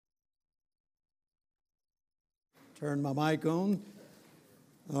Turn my mic on.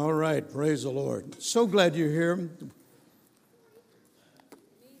 All right, praise the Lord. So glad you're here.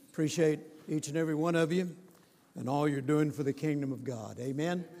 Appreciate each and every one of you and all you're doing for the kingdom of God.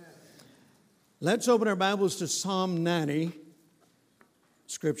 Amen. Let's open our Bibles to Psalm 90,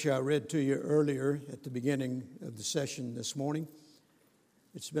 scripture I read to you earlier at the beginning of the session this morning.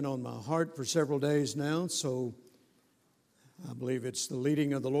 It's been on my heart for several days now, so I believe it's the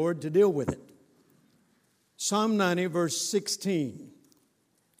leading of the Lord to deal with it. Psalm 90, verse 16.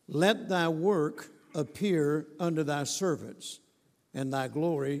 Let thy work appear unto thy servants, and thy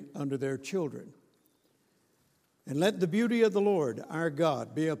glory unto their children. And let the beauty of the Lord our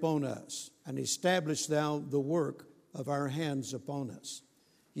God be upon us, and establish thou the work of our hands upon us.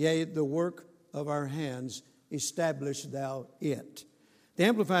 Yea, the work of our hands, establish thou it. The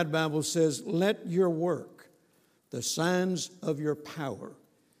Amplified Bible says, let your work, the signs of your power,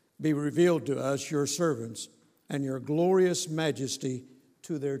 be revealed to us, your servants, and your glorious majesty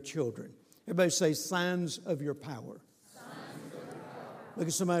to their children. Everybody say, signs of your power. Signs of your power. Look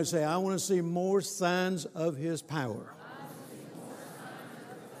at somebody and say, I want to see more signs of His power.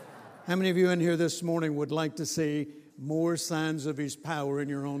 How many of you in here this morning would like to see more signs of His power in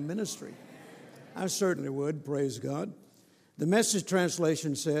your own ministry? I certainly would, praise God. The Message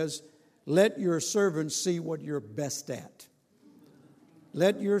translation says, let your servants see what you're best at.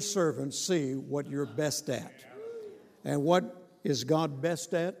 Let your servants see what you're best at. And what is God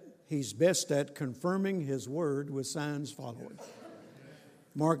best at? He's best at confirming His word with signs following.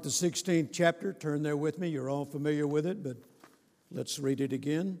 Mark the 16th chapter. Turn there with me. You're all familiar with it, but let's read it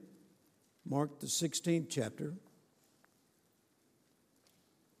again. Mark the 16th chapter.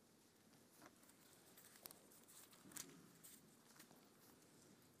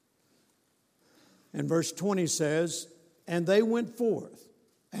 And verse 20 says, and they went forth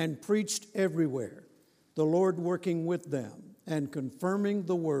and preached everywhere, the Lord working with them and confirming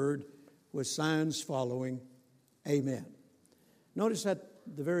the word with signs following. Amen. Notice at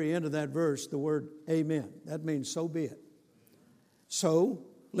the very end of that verse, the word amen. That means so be it. So,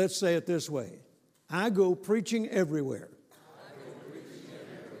 let's say it this way. I go preaching everywhere.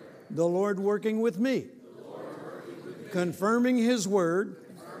 The Lord working with me. Confirming His word.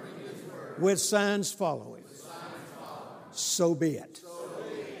 With signs following. So be it.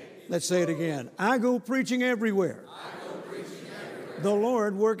 Let's say it again. I go preaching everywhere. The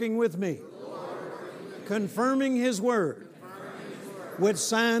Lord working with me. Confirming His word. With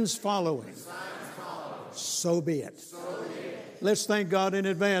signs following. So be it. Let's thank God in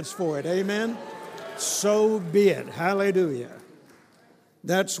advance for it. Amen. So be it. Hallelujah.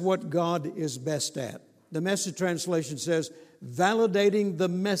 That's what God is best at. The Message translation says, validating the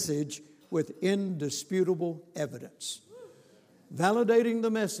message with indisputable evidence. Validating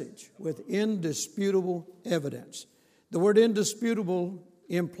the message with indisputable evidence. The word indisputable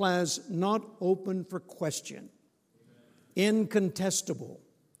implies not open for question, incontestable,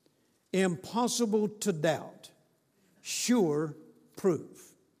 impossible to doubt, sure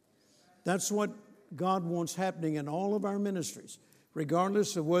proof. That's what God wants happening in all of our ministries,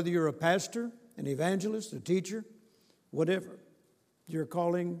 regardless of whether you're a pastor, an evangelist, a teacher, whatever your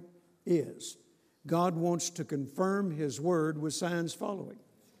calling is. God wants to confirm His word with signs following.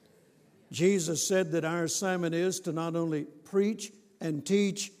 Jesus said that our assignment is to not only preach and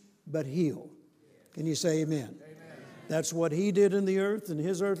teach, but heal. Can you say amen? Amen. That's what He did in the earth in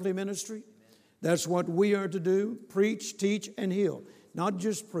His earthly ministry. That's what we are to do, preach, teach, and heal. Not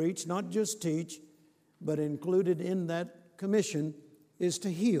just preach, not just teach, but included in that commission is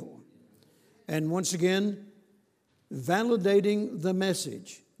to heal. And once again, validating the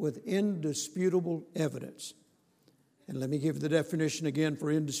message with indisputable evidence. And let me give the definition again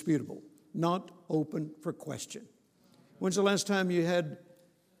for indisputable. Not open for question. When's the last time you had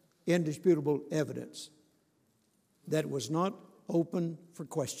indisputable evidence that was not open for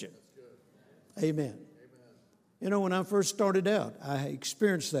question? Amen. You know, when I first started out, I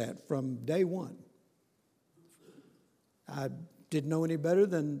experienced that from day one. I didn't know any better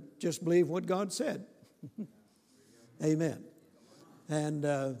than just believe what God said. Amen. And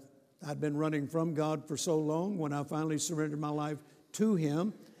I'd been running from God for so long. When I finally surrendered my life to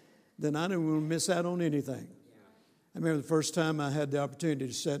Him, then I didn't want to miss out on anything. I remember the first time I had the opportunity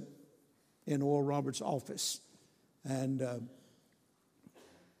to sit in Oral Roberts' office and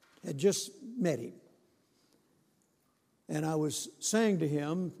had just met him. And I was saying to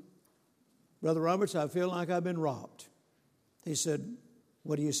him, Brother Roberts, I feel like I've been robbed. He said,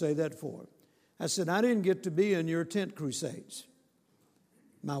 what do you say that for? I said, I didn't get to be in your tent crusades.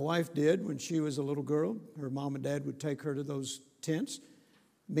 My wife did when she was a little girl. Her mom and dad would take her to those tents.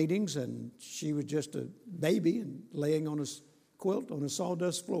 meetings, and she was just a baby and laying on a quilt on a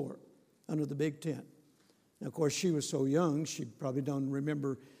sawdust floor under the big tent. Now, of course, she was so young, she probably don't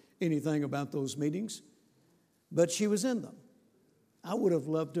remember anything about those meetings, but she was in them. I would have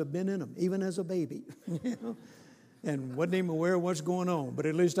loved to have been in them, even as a baby, you know, and wasn't even aware of what's going on, but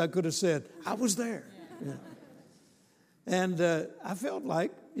at least I could have said, I was there. Yeah. And I felt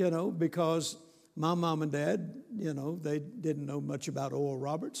like, you know, because my mom and dad, you know, they didn't know much about Oral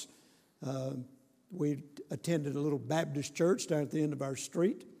Roberts. We attended a little Baptist church down at the end of our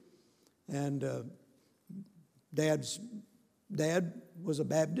street, and Dad's dad was a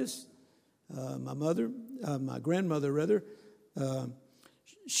Baptist. My grandmother rather,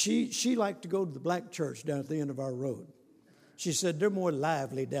 she liked to go to the black church down at the end of our road. She said they're more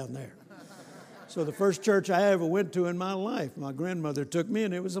lively down there. So the first church I ever went to in my life, my grandmother took me,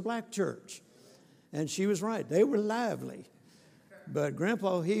 and it was a black church. And she was right. They were lively. But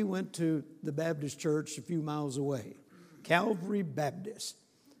Grandpa, he went to the Baptist church a few miles away, Calvary Baptist.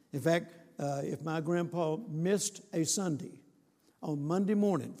 In fact, if my grandpa missed a Sunday, on Monday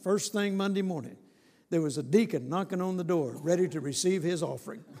morning, first thing Monday morning, there was a deacon knocking on the door, ready to receive his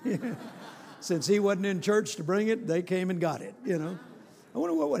offering. Since he wasn't in church to bring it, they came and got it, you know. I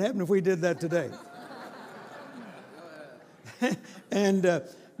wonder what would happen if we did that today.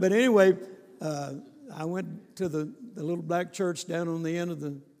 But anyway, I went to the little black church down on the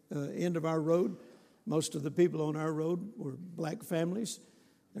end of our road. Most of the people on our road were black families.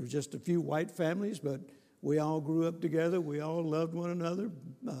 There were just a few white families, but we all grew up together. We all loved one another.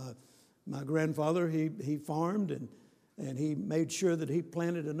 My grandfather, he farmed, and he made sure that he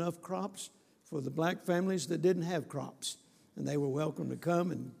planted enough crops for the black families that didn't have crops. And they were welcome to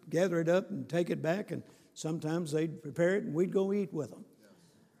come and gather it up and take it back, and sometimes they'd prepare it and we'd go eat with them.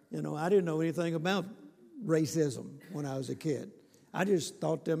 You know, I didn't know anything about racism when I was a kid. I just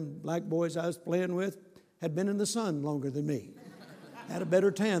thought them black boys I was playing with had been in the sun longer than me, had a better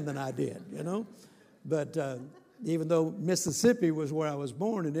tan than I did, you know. But even though Mississippi was where I was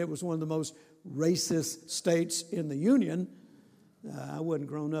born and it was one of the most racist states in the Union, I wasn't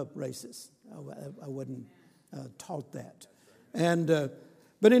grown up racist. I wasn't taught that.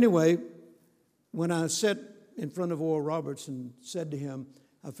 But anyway, when I sat in front of Oral Roberts and said to him,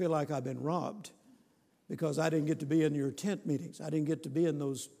 I feel like I've been robbed because I didn't get to be in your tent meetings. I didn't get to be in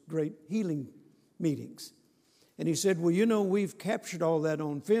those great healing meetings. And he said, well, you know, we've captured all that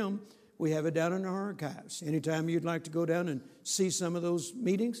on film. We have it down in our archives. Anytime you'd like to go down and see some of those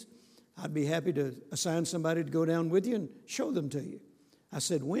meetings, I'd be happy to assign somebody to go down with you and show them to you. I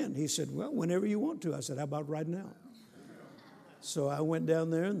said, when? He said, well, whenever you want to. I said, how about right now? So I went down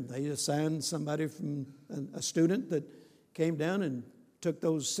there, and they assigned somebody from a student that came down and took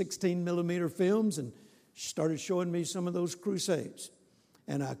those 16-millimeter films and started showing me some of those crusades.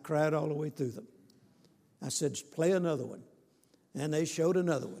 And I cried all the way through them. I said, play another one. And they showed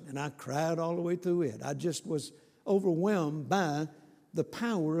another one, and I cried all the way through it. I just was overwhelmed by the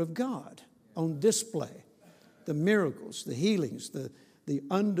power of God on display, the miracles, the healings, the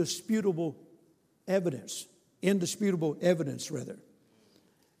indisputable evidence rather.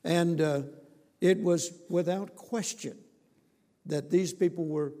 And it was without question that these people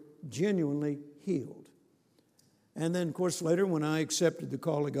were genuinely healed. And then, of course, later when I accepted the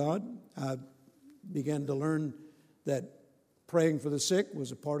call of God, I began to learn that praying for the sick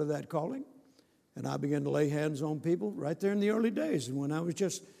was a part of that calling. And I began to lay hands on people right there in the early days, and when I was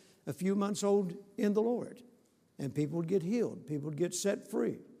just a few months old in the Lord. And people would get healed. People would get set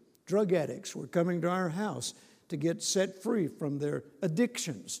free. Drug addicts were coming to our house to get set free from their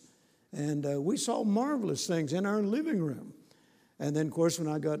addictions. And we saw marvelous things in our living room. And then, of course, when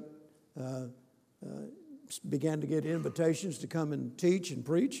I began to get invitations to come and teach and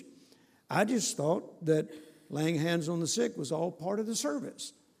preach, I just thought that laying hands on the sick was all part of the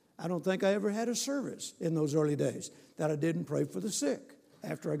service. I don't think I ever had a service in those early days that I didn't pray for the sick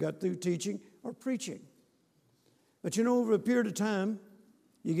after I got through teaching or preaching. But you know, over a period of time,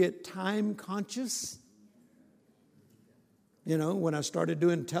 you get time conscious. You know, when I started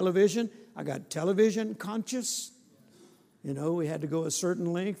doing television, I got television conscious. You know, we had to go a certain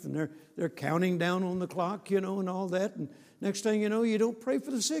length, and they're counting down on the clock, you know, and all that. And next thing you know, you don't pray for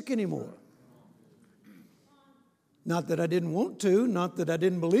the sick anymore. Not that I didn't want to, not that I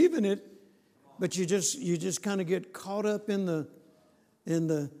didn't believe in it, but you just kind of get caught up in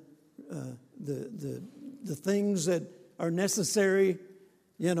the things that are necessary,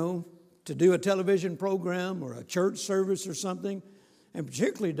 you know, to do a television program or a church service or something. And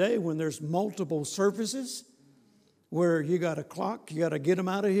particularly today when there's multiple services where you got a clock, you got to get them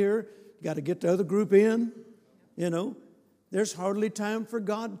out of here, you got to get the other group in, you know. there's hardly time for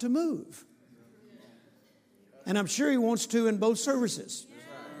God to move. And I'm sure He wants to in both services.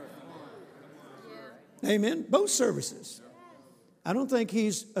 Amen. Both services. I don't think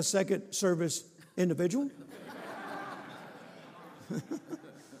He's a second service individual.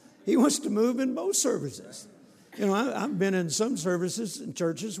 He wants to move in both services. You know, I've been in some services in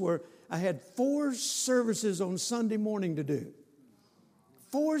churches where I had 4 services on Sunday morning to do.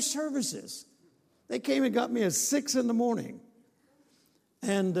 4 services. They came and got me at 6 in the morning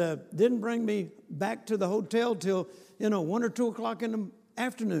and didn't bring me back to the hotel till, 1 or 2 o'clock in the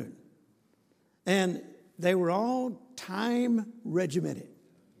afternoon. And they were all time regimented.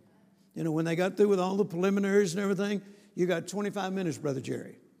 When they got through with all the preliminaries and everything, you got 25 minutes, Brother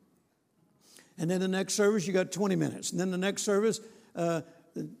Jerry. And then the next service, you got 20 minutes. And then the next service,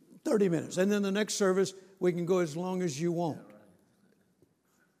 30 minutes. And then the next service, we can go as long as you want.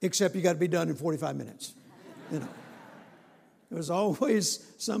 Except you got to be done in 45 minutes. There was always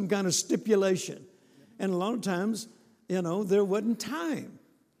some kind of stipulation. And a lot of times, there wasn't time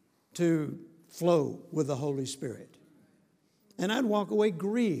to flow with the Holy Spirit. And I'd walk away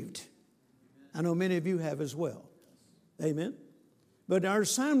grieved. I know many of you have as well. Amen. But our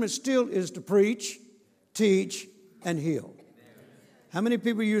assignment still is to preach, teach, and heal. How many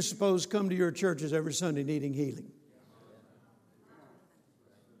people you suppose come to your churches every Sunday needing healing?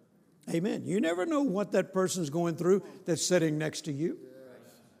 Amen. You never know what that person's going through that's sitting next to you.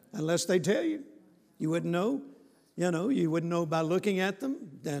 Unless they tell you. You wouldn't know. You wouldn't know by looking at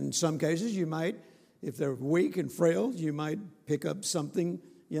them. And in some cases you might, if they're weak and frail, you might pick up something,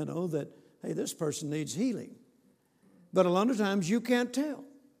 that, hey, this person needs healing. But a lot of times you can't tell.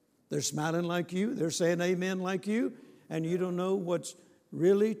 They're smiling like you. They're saying amen like you. And you don't know what's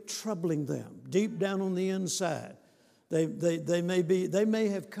really troubling them deep down on the inside. They may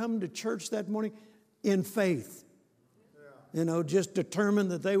have come to church that morning in faith. Just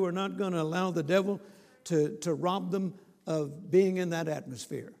determined that they were not going to allow the devil to rob them of being in that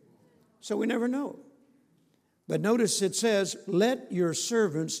atmosphere. So we never know. But notice it says, let your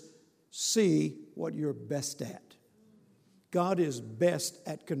servants see what you're best at. God is best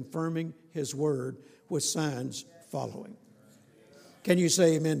at confirming His word with signs following. Can you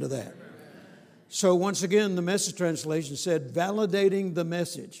say amen to that? So once again, the Message translation said, validating the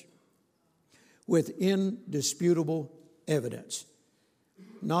message with indisputable evidence.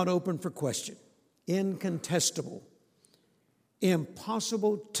 Not open for question. Incontestable.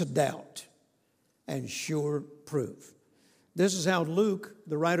 Impossible to doubt. And sure proof. This is how Luke,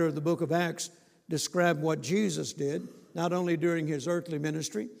 the writer of the book of Acts, described what Jesus did, not only during His earthly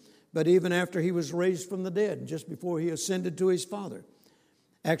ministry, but even after He was raised from the dead, just before He ascended to His Father.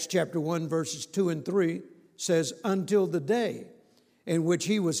 Acts chapter 1, verses 2 and 3 says, until the day in which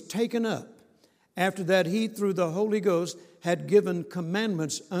He was taken up. After that, He, through the Holy Ghost, had given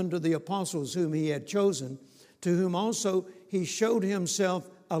commandments unto the apostles whom He had chosen, to whom also He showed Himself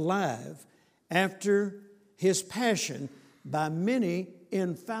alive after His passion by many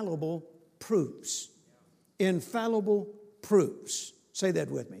infallible proofs. Infallible proofs. Say that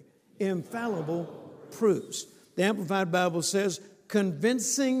with me. Infallible proofs. The Amplified Bible says,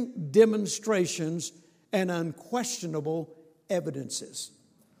 convincing demonstrations and unquestionable evidences.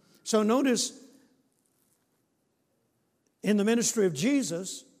 So notice, in the ministry of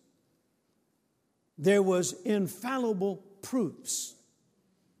Jesus, there was infallible proofs.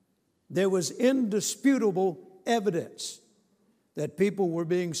 There was indisputable evidence that people were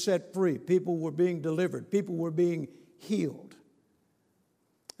being set free, people were being delivered, people were being healed.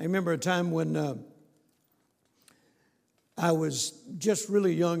 I remember a time when I was just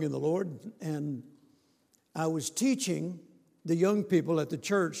really young in the Lord, and I was teaching the young people at the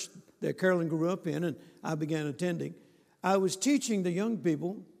church that Carolyn grew up in, and I began attending. I was teaching the young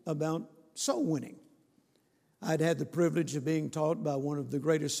people about soul winning. I'd had the privilege of being taught by one of the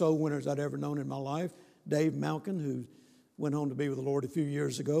greatest soul winners I'd ever known in my life, Dave Malkin, who went home to be with the Lord a few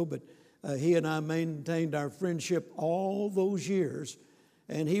years ago. But he and I maintained our friendship all those years.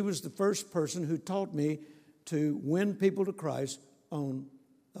 And he was the first person who taught me to win people to Christ on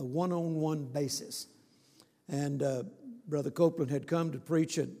a one-on-one basis. And Brother Copeland had come to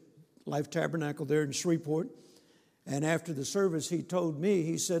preach at Life Tabernacle there in Shreveport. And after the service, he told me,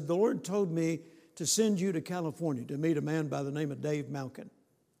 he said, the Lord told me to send you to California to meet a man by the name of Dave Malkin.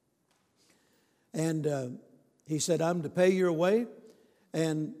 And he said, I'm to pay your way.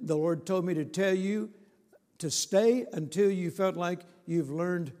 And the Lord told me to tell you to stay until you felt like you've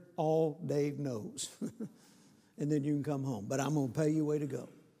learned all Dave knows. And then you can come home. But I'm going to pay you way to go.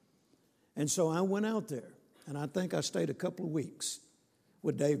 And so I went out there. And I think I stayed a couple of weeks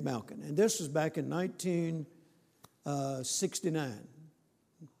with Dave Malkin. And this was back in 69,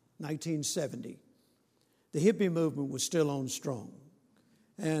 1970. The hippie movement was still on strong.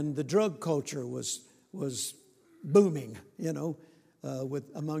 And the drug culture was booming,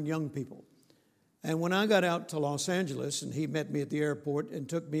 among young people. And when I got out to Los Angeles, and he met me at the airport and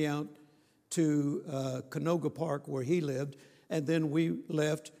took me out to Canoga Park where he lived, and then we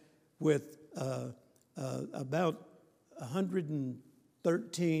left with about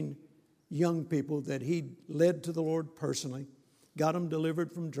 113 young people that he led to the Lord personally, got them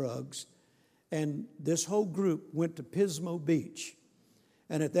delivered from drugs, and this whole group went to Pismo Beach.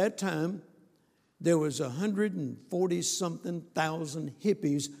 And at that time, there was 140-something thousand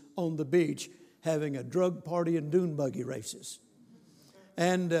hippies on the beach having a drug party and dune buggy races.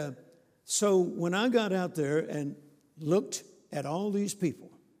 And so when I got out there and looked at all these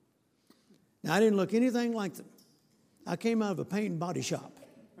people, now I didn't look anything like them. I came out of a paint and body shop.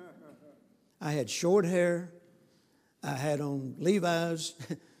 I had short hair. I had on Levi's,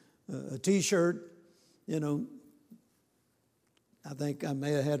 a T-shirt, I think I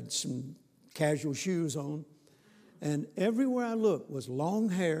may have had some casual shoes on. And everywhere I looked was long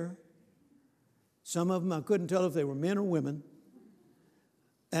hair. Some of them I couldn't tell if they were men or women.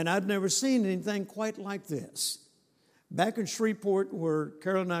 And I'd never seen anything quite like this. Back in Shreveport, where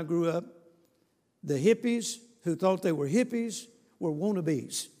Carol and I grew up, the hippies who thought they were hippies were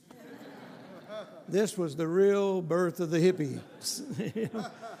wannabes. This was the real birth of the hippies.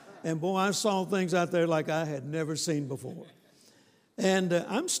 And boy, I saw things out there like I had never seen before. And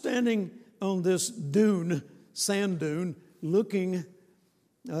I'm standing on this dune, sand dune, looking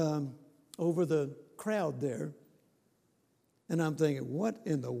over the crowd there. And I'm thinking, what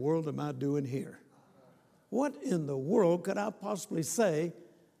in the world am I doing here? What in the world could I possibly say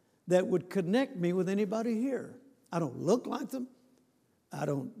that would connect me with anybody here? I don't look like them. I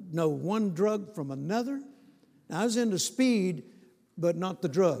don't know one drug from another. Now, I was into speed, but not the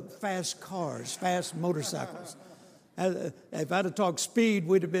drug. Fast cars, fast motorcycles. If I'd have talked speed,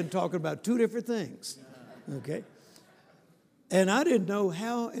 we'd have been talking about two different things. Okay? And I didn't know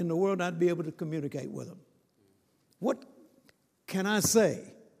how in the world I'd be able to communicate with them. What can I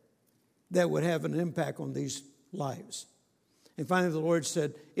say that would have an impact on these lives? And finally, the Lord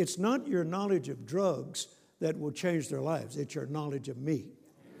said, it's not your knowledge of drugs that will change their lives. It's your knowledge of me.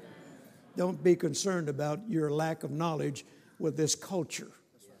 Amen. Don't be concerned about your lack of knowledge with this culture.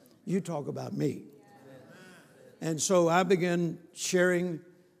 You talk about me. And so I began sharing,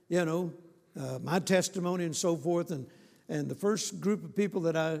 my testimony and so forth. And the first group of people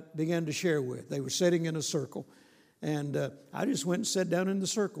that I began to share with, they were sitting in a circle. And I just went and sat down in the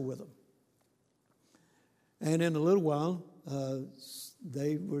circle with them. And in a little while,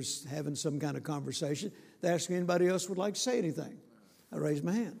 they were having some kind of conversation. They asked me if anybody else would like to say anything. I raised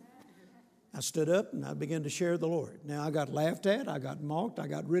my hand. I stood up and I began to share the Lord. Now, I got laughed at, I got mocked, I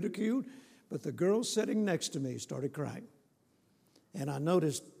got ridiculed, but the girl sitting next to me started crying. And I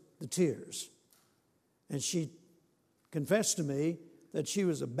noticed the tears. And she confessed to me that she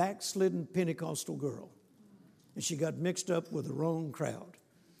was a backslidden Pentecostal girl. And she got mixed up with the wrong crowd.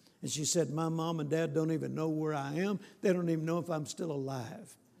 And she said, my mom and dad don't even know where I am. They don't even know if I'm still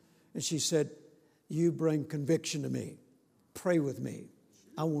alive. And she said, you bring conviction to me. Pray with me.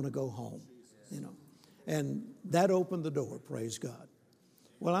 I want to go home. And that opened the door, praise God.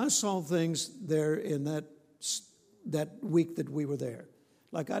 Well, I saw things there in that week that we were there,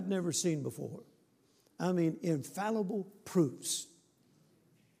 like I'd never seen before. I mean, infallible proofs,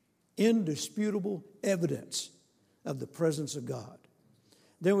 indisputable evidence of the presence of God.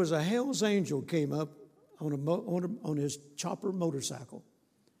 There was a Hell's Angel came up on his chopper motorcycle.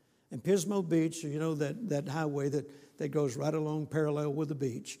 And Pismo Beach, that highway that goes right along parallel with the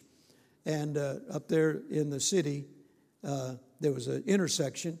beach. And up there in the city, there was an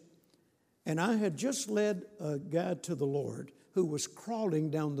intersection. And I had just led a guy to the Lord who was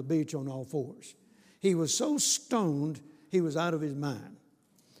crawling down the beach on all fours. He was so stoned, he was out of his mind.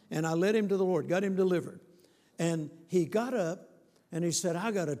 And I led him to the Lord, got him delivered. And he got up and he said,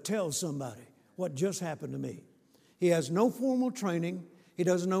 I got to tell somebody what just happened to me. He has no formal training. He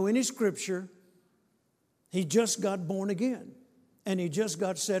doesn't know any scripture. He just got born again. And he just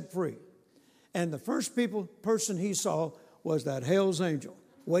got set free. And the first person he saw was that Hell's Angel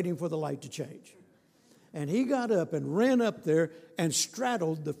waiting for the light to change. And he got up and ran up there and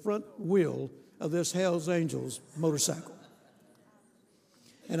straddled the front wheel of this Hell's Angel's motorcycle.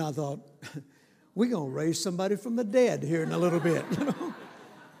 And I thought, we're going to raise somebody from the dead here in a little bit,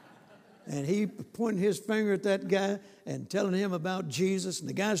 And he pointing his finger at that guy and telling him about Jesus. And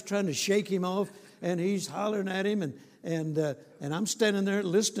the guy's trying to shake him off, and he's hollering at him. And I'm standing there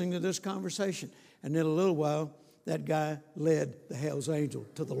listening to this conversation. And in a little while, that guy led the Hell's Angel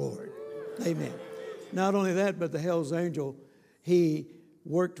to the Lord. Amen. Not only that, but the Hell's Angel, he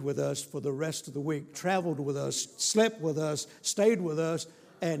worked with us for the rest of the week, traveled with us, slept with us, stayed with us,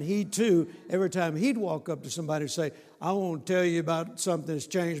 and he too, every time he'd walk up to somebody and say, I want to tell you about something that's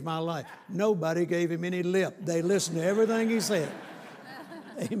changed my life. Nobody gave him any lip. They listened to everything he said.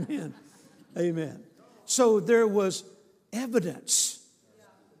 Amen. Amen. So there was evidence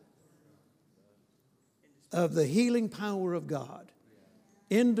of the healing power of God.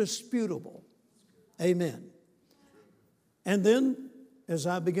 Indisputable. Amen. And then as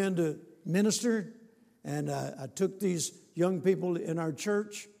I began to minister, and I took these young people in our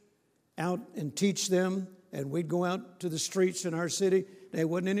church out and teach them, and we'd go out to the streets in our city. It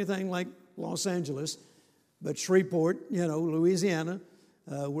wasn't anything like Los Angeles, but Shreveport, Louisiana.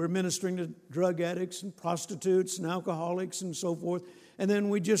 We're ministering to drug addicts and prostitutes and alcoholics and so forth. And then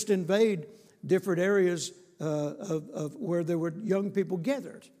we just invade different areas of where there were young people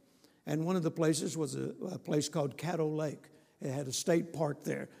gathered. And one of the places was a place called Caddo Lake. It had a state park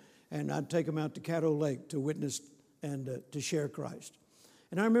there. And I'd take them out to Caddo Lake to witness and to share Christ.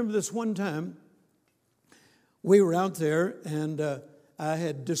 And I remember this one time, we were out there, and I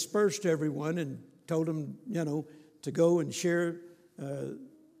had dispersed everyone and told them, to go and share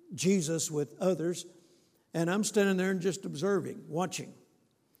Jesus with others. And I'm standing there and just observing, watching.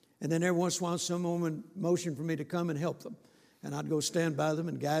 And then every once in a while, someone would motion for me to come and help them. And I'd go stand by them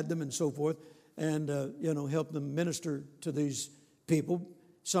and guide them and so forth, and, help them minister to these people.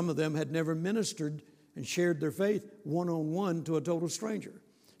 Some of them had never ministered and shared their faith one-on-one to a total stranger.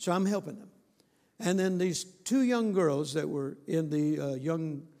 So I'm helping them. And then these two young girls that were in the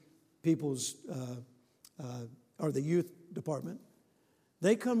young people's, or the youth department,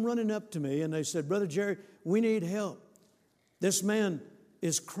 they come running up to me and they said, Brother Jerry, we need help. This man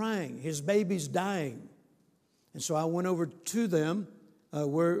is crying. His baby's dying. And so I went over to them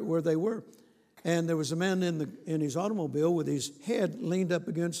where they were. And there was a man in his automobile with his head leaned up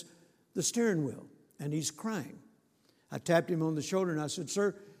against the steering wheel. And he's crying. I tapped him on the shoulder and I said,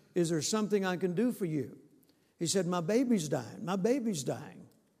 Sir, is there something I can do for you? He said, my baby's dying. My baby's dying.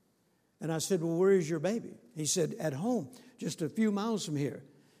 And I said, well, where is your baby? He said, at home, just a few miles from here.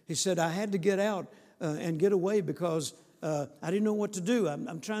 He said, I had to get out and get away because I didn't know what to do.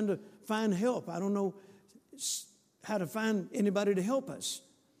 I'm trying to find help. I don't know how to find anybody to help us.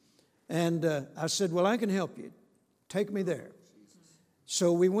 And I said, well, I can help you. Take me there.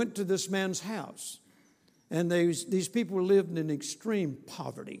 So we went to this man's house. And these people lived in extreme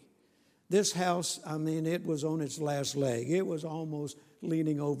poverty. This house, it was on its last leg. It was almost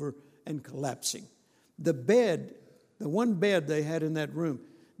leaning over and collapsing. The one bed they had in that room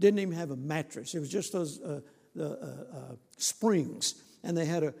didn't even have a mattress. It was just those springs. And they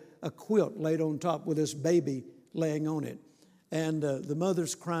had a quilt laid on top with this baby laying on it. And the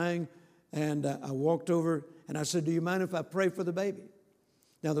mother's crying. And I walked over and I said, do you mind if I pray for the baby?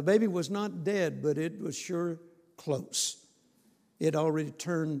 Now, the baby was not dead, but it was sure close. It already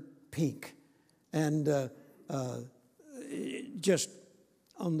turned pink. And just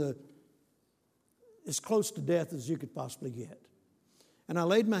as close to death as you could possibly get. And I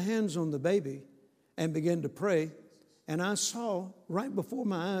laid my hands on the baby and began to pray. And I saw right before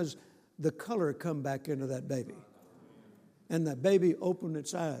my eyes the color come back into that baby. And that baby opened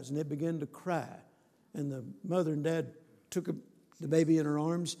its eyes and it began to cry. And the mother and dad took the baby in her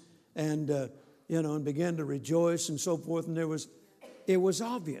arms and, and began to rejoice and so forth. And it was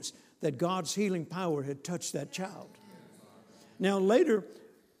obvious that God's healing power had touched that child. Now later,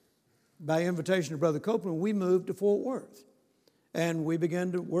 by invitation of Brother Copeland, we moved to Fort Worth. And we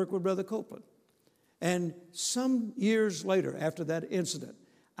began to work with Brother Copeland. And some years later, after that incident,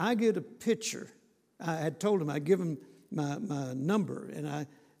 I get a picture. I had told him, I'd give him my number, and I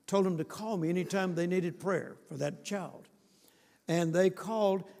told him to call me anytime they needed prayer for that child. And they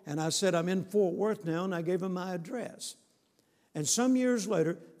called, and I said, I'm in Fort Worth now, and I gave them my address. And some years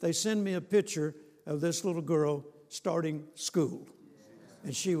later, they send me a picture of this little girl starting school.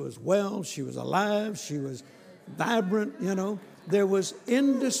 And she was well, she was alive, she was vibrant, There was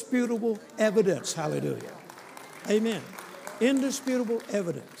indisputable evidence, hallelujah. Amen. Indisputable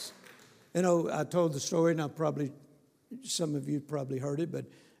evidence. I told the story, and some of you probably heard it, but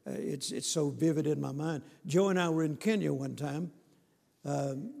it's so vivid in my mind. Joe and I were in Kenya one time,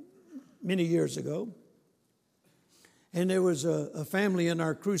 many years ago, and there was a family in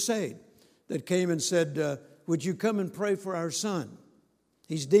our crusade that came and said, would you come and pray for our son?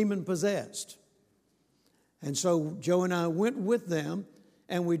 He's demon-possessed. And so Joe and I went with them,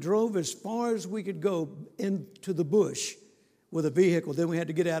 and we drove as far as we could go into the bush with a vehicle. Then we had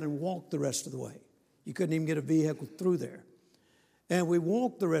to get out and walk the rest of the way. You couldn't even get a vehicle through there. And we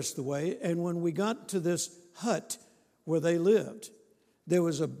walked the rest of the way, and when we got to this hut where they lived, there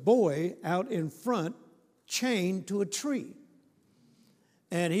was a boy out in front chained to a tree.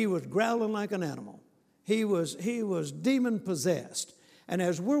 And he was growling like an animal. He was demon-possessed. And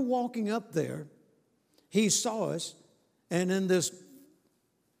as we're walking up there, he saw us, and in this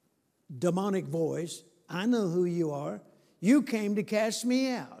demonic voice, I know who you are. You came to cast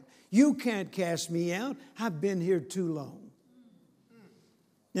me out. You can't cast me out. I've been here too long.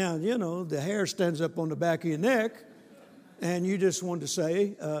 Now, you know, the hair stands up on the back of your neck, and you just want to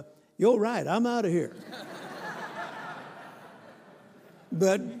say, you're right, I'm out of here.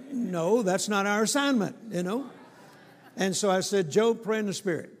 But no, that's not our assignment, you know. And so I said, Joe, pray in the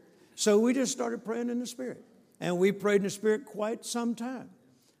Spirit. So we just started praying in the Spirit. And we prayed in the Spirit quite some time.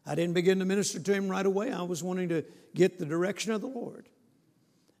 I didn't begin to minister to him right away. I was wanting to get the direction of the Lord.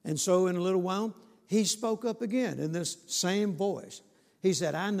 And so in a little while, he spoke up again in this same voice. He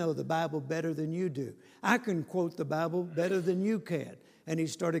said, I know the Bible better than you do. I can quote the Bible better than you can. And he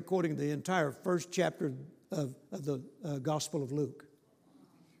started quoting the entire first chapter of the Gospel of Luke.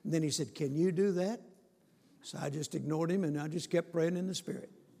 And then he said, can you do that? So I just ignored him, and I just kept praying in the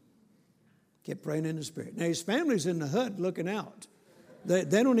Spirit. Kept praying in the Spirit. Now, his family's in the hut looking out. They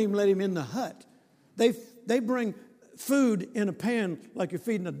don't even let him in the hut. They bring food in a pan like you're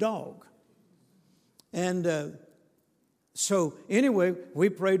feeding a dog. And so anyway, we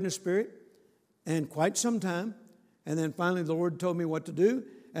prayed in the Spirit, and quite some time. And then finally the Lord told me what to do,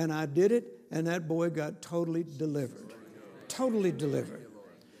 and I did it, and that boy got totally delivered. Totally delivered.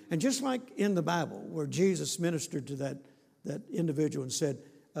 And just like in the Bible, where Jesus ministered to that individual and said,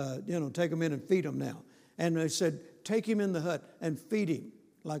 take him in and feed him now. And they said, take him in the hut and feed him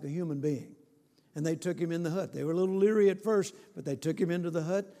like a human being. And they took him in the hut. They were a little leery at first, but they took him into the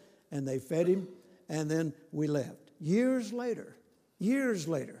hut and they fed him, and then we left. Years later,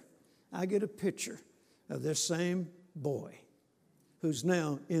 I get a picture of this same boy who's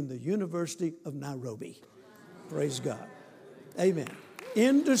now in the University of Nairobi. Praise God. Amen.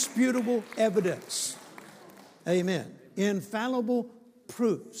 Indisputable evidence. Amen. Infallible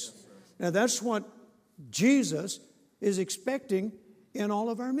proofs. Now that's what Jesus is expecting in all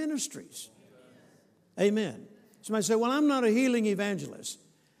of our ministries. Amen. Somebody say, well, I'm not a healing evangelist.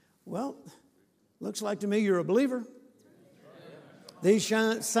 Well, looks like to me you're a believer. These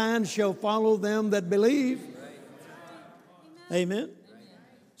signs shall follow them that believe. Amen.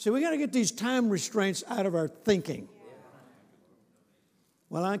 So we got to get these time restraints out of our thinking.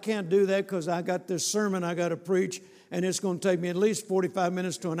 Well, I can't do that because I got this sermon I got to preach, and it's going to take me at least 45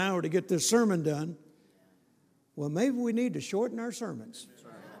 minutes to an hour to get this sermon done. Well, maybe we need to shorten our sermons.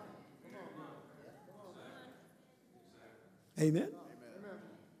 Amen?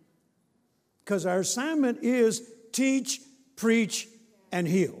 Because our assignment is teach, preach, and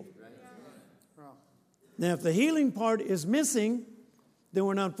heal. Now, if the healing part is missing, then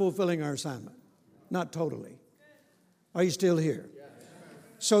we're not fulfilling our assignment. Not totally. Are you still here?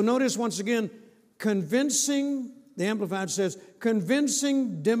 So notice once again, convincing, the Amplified says,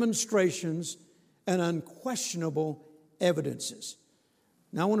 convincing demonstrations and unquestionable evidences.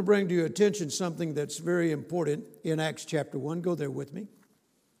 Now I want to bring to your attention something that's very important in Acts chapter 1. Go there with me.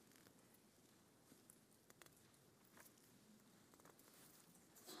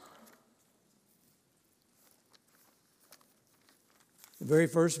 The very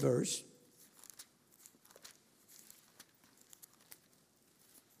first verse.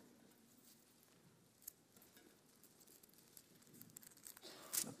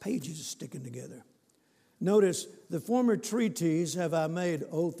 Pages are sticking together. Notice, the former treatise have I made,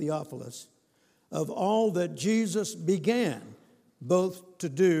 O Theophilus, of all that Jesus began both to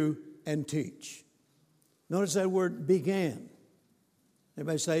do and teach. Notice that word began.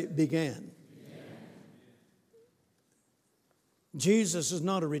 Everybody say began. Jesus is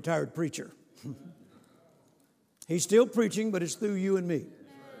not a retired preacher. He's still preaching, but it's through you and me.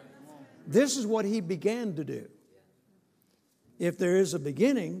 This is what he began to do. If there is a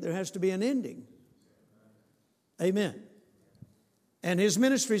beginning, there has to be an ending. Amen. And his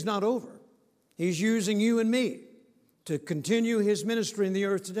ministry is not over. He's using you and me to continue his ministry in the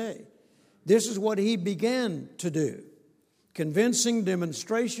earth today. This is what he began to do. Convincing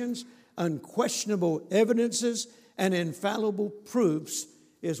demonstrations, unquestionable evidences, and infallible proofs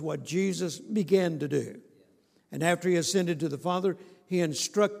is what Jesus began to do. And after he ascended to the Father, he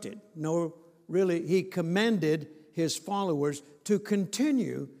instructed, he commanded his followers to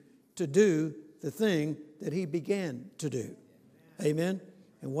continue to do the thing that he began to do. Amen?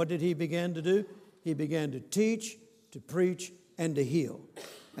 And what did he begin to do? He began to teach, to preach, and to heal.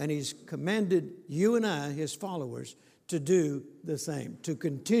 And He's commanded you and I, His followers, to do the same, to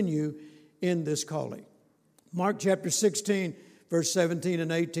continue in this calling. Mark chapter 16, verse 17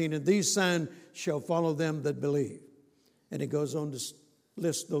 and 18, and these signs shall follow them that believe. And it goes on to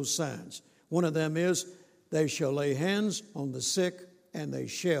list those signs. One of them is, they shall lay hands on the sick and they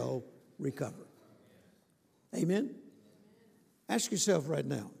shall recover. Amen? Ask yourself right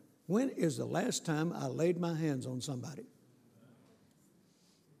now, when is the last time I laid my hands on somebody?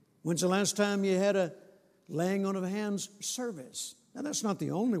 When's the last time you had a laying on of hands service? Now, that's not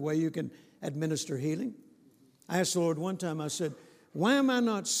the only way you can administer healing. I asked the Lord one time, I said, why am I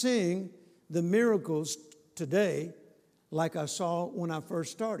not seeing the miracles today like I saw when I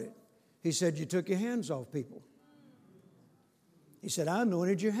first started? He said, you took your hands off people. He said, I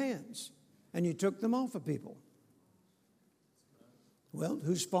anointed your hands, and you took them off of people. Well,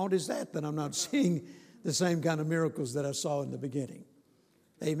 whose fault is that I'm not seeing the same kind of miracles that I saw in the beginning?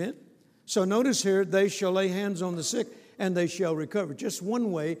 Amen? So notice here, they shall lay hands on the sick and they shall recover. Just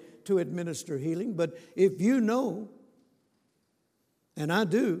one way to administer healing. But if you know, and I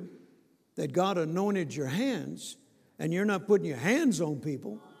do, that God anointed your hands and you're not putting your hands on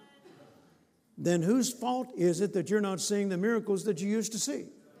people, then whose fault is it that you're not seeing the miracles that you used to see?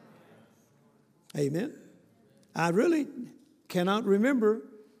 Amen? I really cannot remember,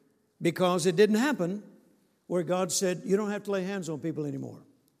 because it didn't happen, where God said, you don't have to lay hands on people anymore.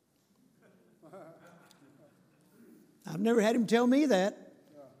 I've never had Him tell me that.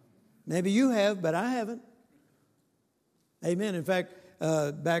 Maybe you have, but I haven't. Amen. In fact,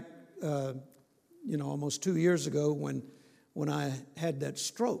 back, almost 2 years ago when I had that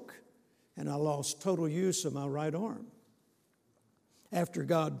stroke and I lost total use of my right arm, after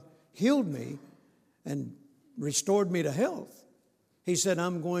God healed me and restored me to health, He said,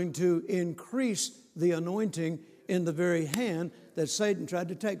 I'm going to increase the anointing in the very hand that Satan tried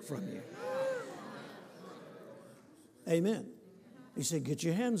to take from you. Amen. He said, get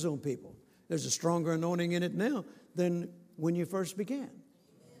your hands on people. There's a stronger anointing in it now than when you first began.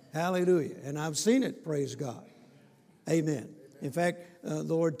 Hallelujah. And I've seen it, praise God. Amen. In fact, the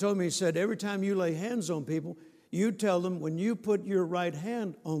Lord told me, He said, every time you lay hands on people, you tell them when you put your right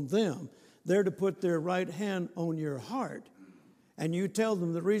hand on them, they're to put their right hand on your heart. And you tell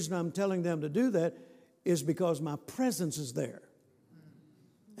them the reason I'm telling them to do that is because my presence is there.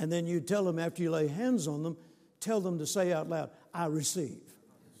 And then you tell them after you lay hands on them, tell them to say out loud, I receive.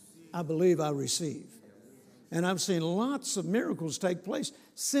 I believe I receive. And I've seen lots of miracles take place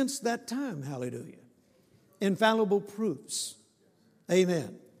since that time. Hallelujah. Infallible proofs.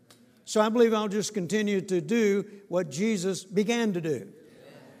 Amen. So I believe I'll just continue to do what Jesus began to do.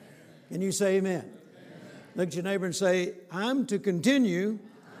 Can you say amen? Look at your neighbor and say, I'm to continue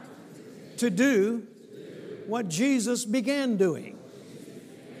to do what Jesus began doing.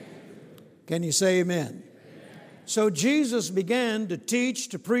 Can you say amen? So Jesus began to teach,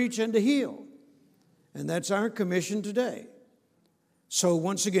 to preach, and to heal. And that's our commission today. So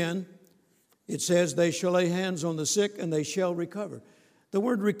once again, it says, they shall lay hands on the sick and they shall recover. The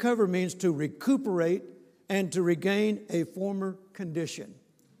word recover means to recuperate and to regain a former condition.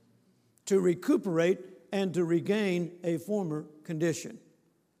 To recuperate and to regain a former condition.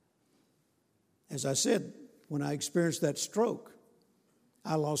 As I said, when I experienced that stroke,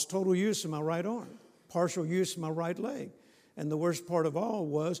 I lost total use of my right arm, partial use of my right leg. And the worst part of all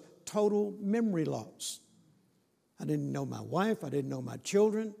was total memory loss. I didn't know my wife. I didn't know my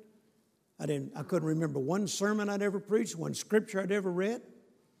children. I couldn't remember one sermon I'd ever preached, one scripture I'd ever read.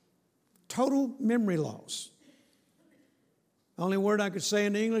 Total memory loss. The only word I could say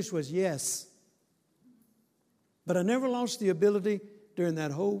in English was yes. But I never lost the ability during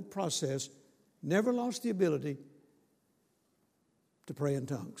that whole process, never lost the ability to pray in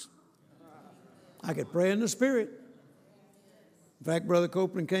tongues. I could pray in the Spirit. In fact, Brother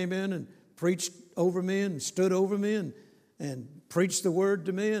Copeland came in and preached over me and stood over me and preached the word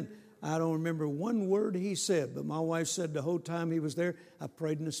to me. And I don't remember one word he said, but my wife said the whole time he was there, I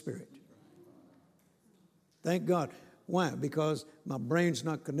prayed in the Spirit. Thank God. Why? Because my brain's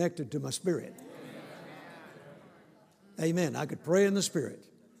not connected to my spirit. Amen. I could pray in the Spirit.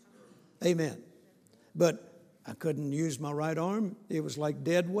 Amen. But I couldn't use my right arm. It was like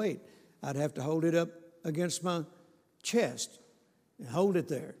dead weight. I'd have to hold it up against my chest and hold it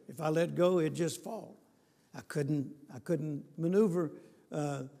there. If I let go, it'd just fall. I couldn't maneuver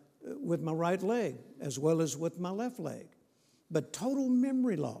with my right leg as well as with my left leg. But total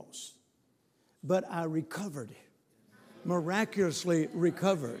memory loss. But I recovered. Miraculously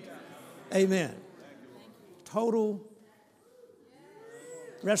recovered. Amen. Total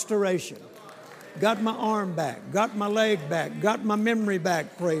restoration. got my arm back, got my leg back, got my memory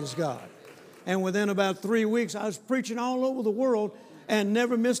back, praise God. And within about 3 weeks, I was preaching all over the world and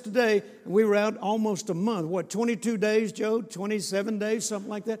never missed a day. We were out almost a month. 22 days, Joe? 27 days, something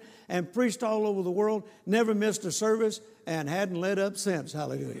like that. And preached all over the world, never missed a service, and hadn't let up since.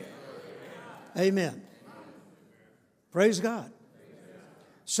 Hallelujah. Amen. Praise God.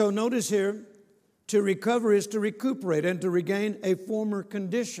 So notice here, to recover is to recuperate and to regain a former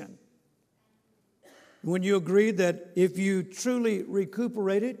condition. When you agree that if you truly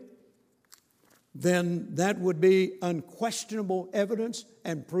recuperated, then that would be unquestionable evidence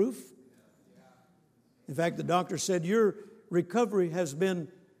and proof. In fact, the doctor said, your recovery has been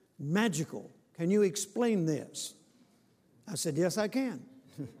magical. Can you explain this? I said, yes, I can.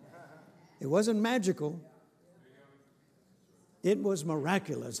 It wasn't magical. It was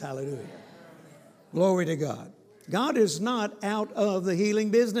miraculous. Hallelujah. Glory to God. God is not out of the healing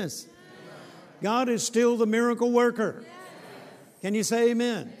business. God is still the miracle worker. Can you say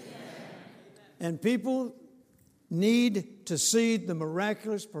amen? And people need to see the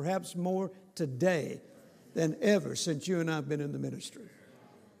miraculous perhaps more today than ever since you and I have been in the ministry.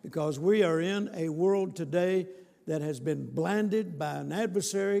 Because we are in a world today that has been blinded by an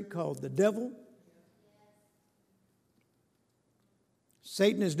adversary called the devil.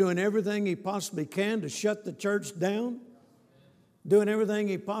 Satan is doing everything he possibly can to shut the church down, doing everything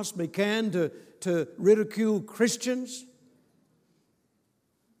he possibly can to ridicule Christians.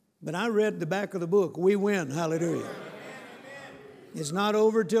 But I read the back of the book. We win. Hallelujah. It's not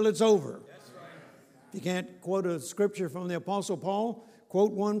over till it's over. If you can't quote a scripture from the Apostle Paul,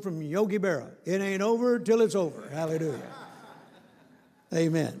 quote one from Yogi Berra. It ain't over till it's over. Hallelujah.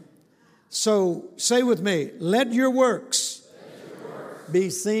 Amen. So say with me, let your works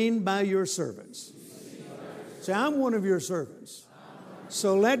be seen by your servants. Say, I'm one of your servants.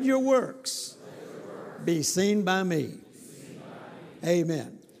 So let your works be seen by me.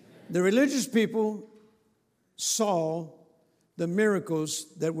 Amen. The religious people saw the miracles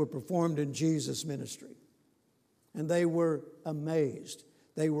that were performed in Jesus' ministry. And they were amazed.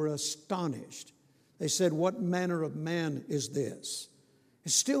 They were astonished. They said, what manner of man is this?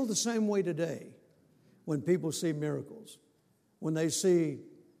 It's still the same way today when people see miracles. When they see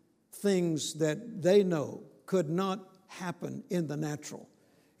things that they know could not happen in the natural.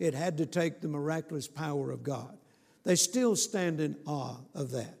 It had to take the miraculous power of God. They still stand in awe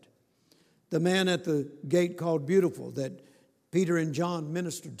of that. The man at the gate called Beautiful that Peter and John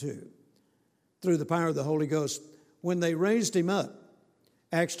ministered to through the power of the Holy Ghost, when they raised him up,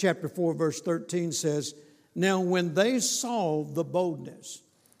 Acts chapter 4 verse 13 says, now when they saw the boldness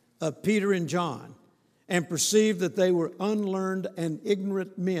of Peter and John and perceived that they were unlearned and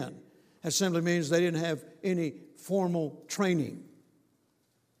ignorant men, that simply means they didn't have any formal training,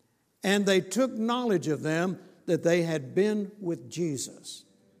 and they took knowledge of them that they had been with Jesus.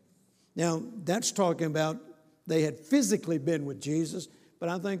 Now, that's talking about they had physically been with Jesus, but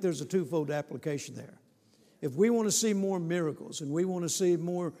I think there's a twofold application there. If we want to see more miracles and we want to see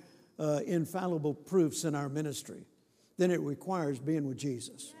more infallible proofs in our ministry, then it requires being with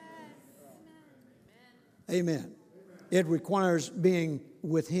Jesus. Amen. It requires being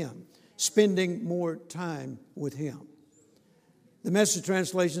with Him, spending more time with Him. The Message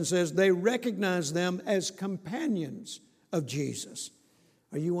translation says they recognize them as companions of Jesus.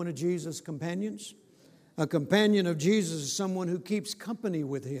 Are you one of Jesus' companions? A companion of Jesus is someone who keeps company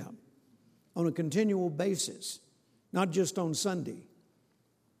with Him on a continual basis, not just on Sunday.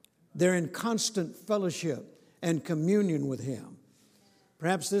 They're in constant fellowship and communion with Him.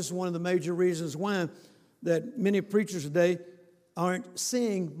 Perhaps this is one of the major reasons why that many preachers today aren't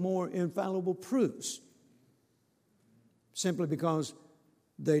seeing more infallible proofs, simply because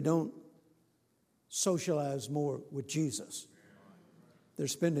they don't socialize more with Jesus. They're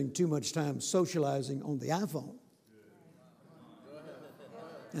spending too much time socializing on the iPhone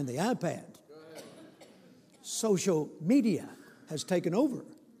and the iPad. Social media has taken over.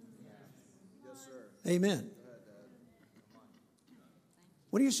 Amen.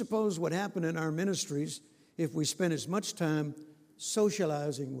 What do you suppose would happen in our ministries if we spent as much time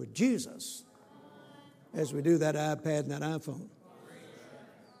socializing with Jesus as we do that iPad and that iPhone?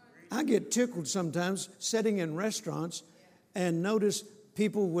 I get tickled sometimes sitting in restaurants and notice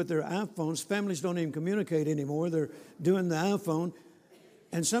people with their iPhones. Families don't even communicate anymore. They're doing the iPhone.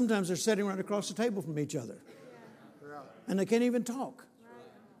 And sometimes they're sitting right across the table from each other. And they can't even talk.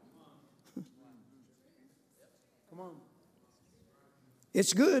 Come on.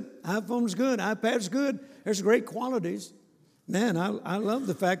 It's good. iPhone's good. iPad's good. There's great qualities. Man, I love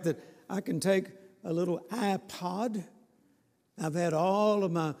the fact that I can take a little iPod. I've had all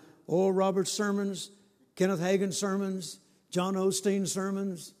of Oral Roberts sermons, Kenneth Hagin sermons, John Osteen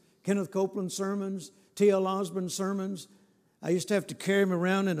sermons, Kenneth Copeland sermons, T.L. Osborne sermons. I used to have to carry them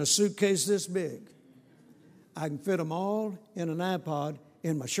around in a suitcase this big. I can fit them all in an iPod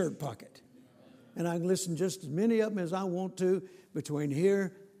in my shirt pocket. And I can listen just as many of them as I want to between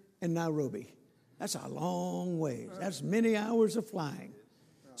here and Nairobi. That's a long ways. That's many hours of flying.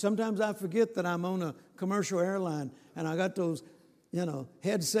 Sometimes I forget that I'm on a commercial airline and I got those,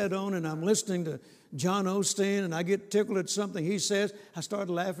 headset on and I'm listening to John Osteen and I get tickled at something he says. I start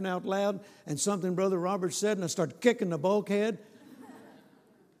laughing out loud and something Brother Robert said and I start kicking the bulkhead.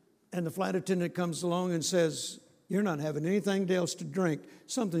 And the flight attendant comes along and says, "You're not having anything else to drink.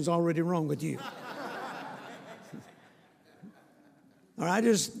 Something's already wrong with you." Or I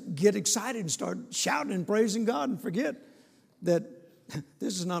just get excited and start shouting and praising God and forget that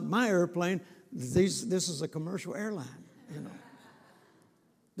this is not my airplane. This is a commercial airline,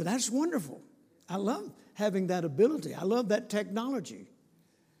 But that's wonderful. I love having that ability. I love that technology.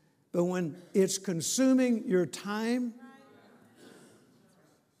 But when it's consuming your time,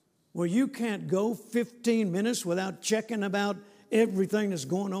 where you can't go 15 minutes without checking about everything that's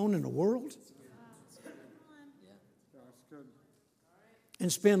going on in the world,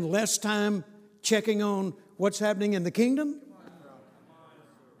 and spend less time checking on what's happening in the kingdom.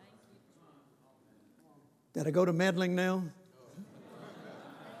 Did I go to meddling now?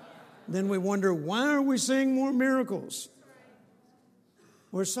 Then we wonder, why are we seeing more miracles?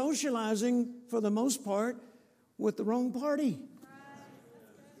 We're socializing, for the most part, with the wrong party.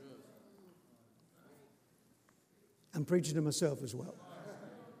 I'm preaching to myself as well.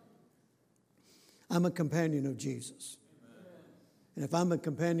 I'm a companion of Jesus. And if I'm a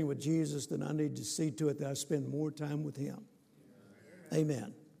companion with Jesus, then I need to see to it that I spend more time with Him.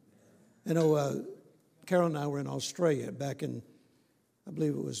 Amen. Carol and I were in Australia back in, I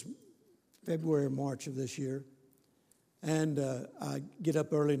believe it was February or March of this year. And I get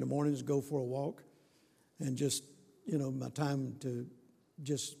up early in the mornings, go for a walk, and just, my time to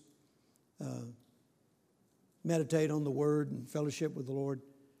just meditate on the Word and fellowship with the Lord.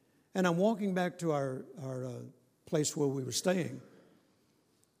 And I'm walking back to our place where we were staying.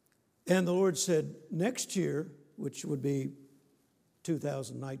 And the Lord said, next year, which would be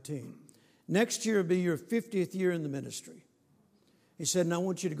 2019, next year will be your 50th year in the ministry. He said, and I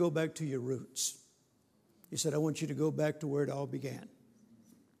want you to go back to your roots. He said, I want you to go back to where it all began.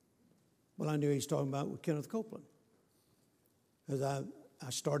 Well, I knew he was talking about with Kenneth Copeland. Because I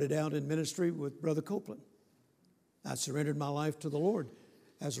started out in ministry with Brother Copeland. I surrendered my life to the Lord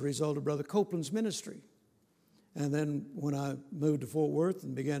as a result of Brother Copeland's ministry. And then when I moved to Fort Worth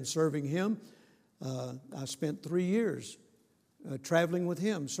and began serving him, I spent 3 years traveling with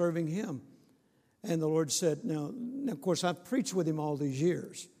him, serving him. And the Lord said, now of course, I've preached with him all these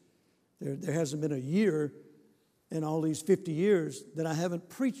years. There hasn't been a year in all these 50 years that I haven't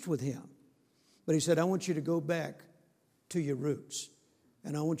preached with him. But he said, I want you to go back to your roots.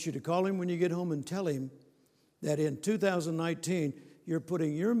 And I want you to call him when you get home and tell him that in 2019, you're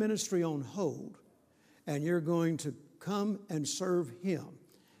putting your ministry on hold. And you're going to come and serve him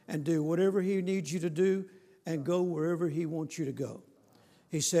and do whatever he needs you to do and go wherever he wants you to go.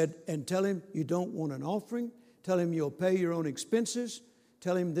 He said, and tell him you don't want an offering. Tell him you'll pay your own expenses.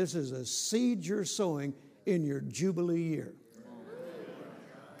 Tell him this is a seed you're sowing in your Jubilee year.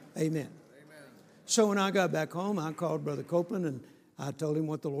 Amen. So when I got back home, I called Brother Copeland and I told him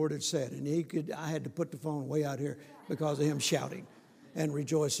what the Lord had said. And I had to put the phone way out here because of him shouting and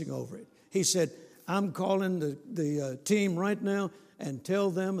rejoicing over it. He said, I'm calling the team right now and tell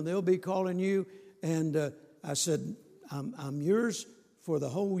them, and they'll be calling you. And I said, I'm yours for the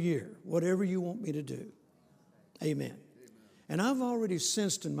whole year, whatever you want me to do. Amen. And I've already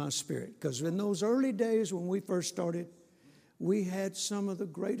sensed in my spirit, because in those early days when we first started, we had some of the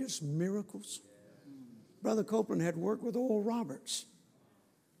greatest miracles. Brother Copeland had worked with Oral Roberts.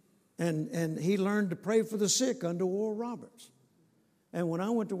 And he learned to pray for the sick under Oral Roberts. And when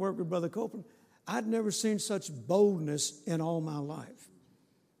I went to work with Brother Copeland, I'd never seen such boldness in all my life.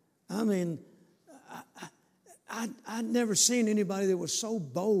 I mean, I'd never seen anybody that was so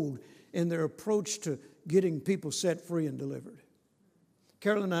bold in their approach to getting people set free and delivered.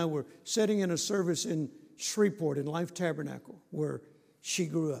 Carol and I were sitting in a service in Shreveport in Life Tabernacle, where she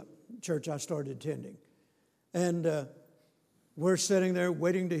grew up, church I started attending. And we're sitting there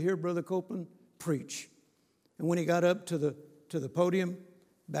waiting to hear Brother Copeland preach. And when he got up to the podium,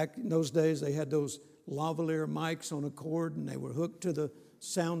 back in those days, they had those lavalier mics on a cord, and they were hooked to the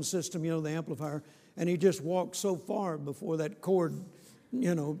sound system, the amplifier. And he just walked so far before that cord,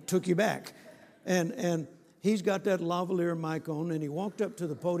 took you back. And he's got that lavalier mic on, and he walked up to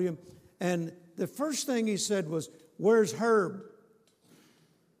the podium, and the first thing he said was, "Where's Herb?"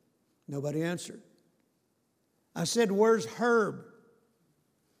 Nobody answered. I said, "Where's Herb?"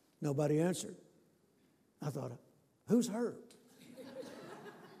 Nobody answered. I thought, who's Herb?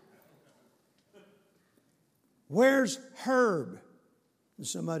 "Where's Herb?" And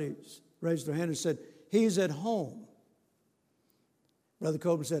somebody raised their hand and said, "He's at home." Brother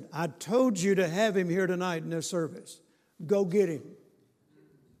Copeland said, "I told you to have him here tonight in this service. Go get him."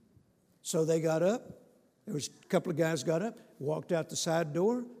 So they got up. There was a couple of guys got up, walked out the side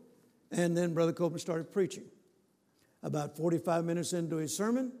door, and then Brother Copeland started preaching. About 45 minutes into his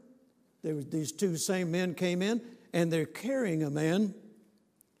sermon, these two same men came in, and they're carrying a man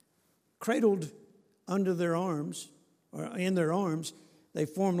cradled under their arms, or in their arms. They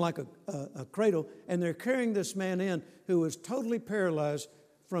form like a cradle, and they're carrying this man in who was totally paralyzed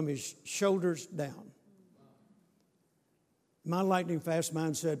from his shoulders down. My lightning fast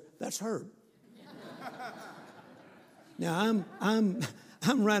mind said, "That's Herb." Now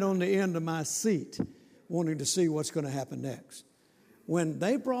I'm right on the end of my seat, wanting to see what's going to happen next. When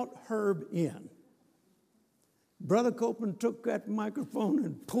they brought Herb in, Brother Copeland took that microphone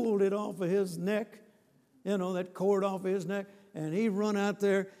and pulled it off of his neck, that cord off of his neck, and he run out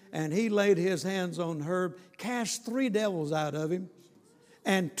there and he laid his hands on Herb, cast 3 devils out of him,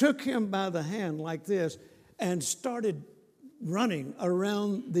 and took him by the hand like this and started running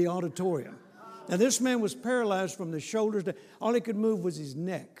around the auditorium. Now, this man was paralyzed from the shoulders down. All he could move was his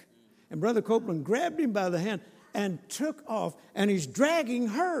neck. And Brother Copeland grabbed him by the hand and took off, and he's dragging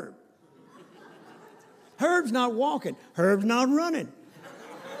Herb. Herb's not walking. Herb's not running.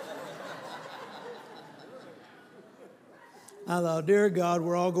 I thought, dear God,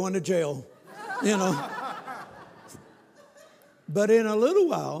 we're all going to jail, But in a little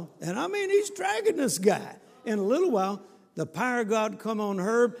while, and I mean, he's dragging this guy. In a little while, the power of God come on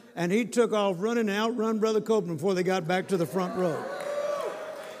Herb, and he took off running and outrun Brother Copeland before they got back to the front row.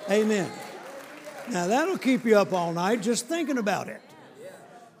 Amen. Now, that'll keep you up all night just thinking about it.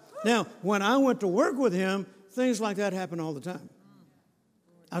 Now, when I went to work with him, things like that happen all the time.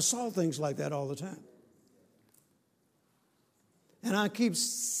 I saw things like that all the time. And I keep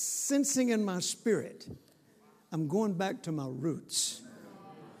sensing in my spirit, I'm going back to my roots.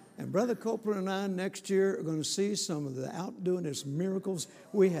 And Brother Copeland and I next year are going to see some of the outdoingest miracles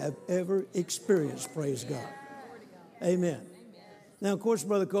we have ever experienced, praise God. Amen. Now, of course,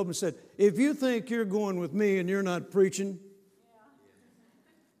 Brother Copeland said, if you think you're going with me and you're not preaching,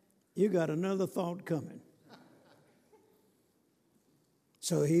 you got another thought coming.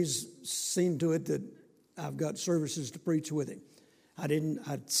 So he's seen to it that I've got services to preach with him.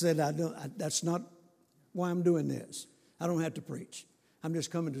 That's not why I'm doing this. I don't have to preach. I'm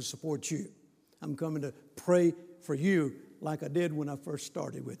just coming to support you. I'm coming to pray for you like I did when I first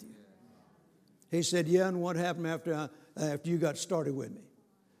started with you. He said, yeah, and what happened after you got started with me?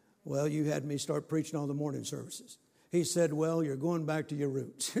 Well, you had me start preaching all the morning services. He said, well, you're going back to your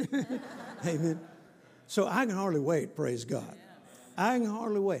roots. Amen. So I can hardly wait, praise God. I can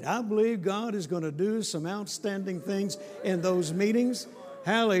hardly wait. I believe God is going to do some outstanding things in those meetings.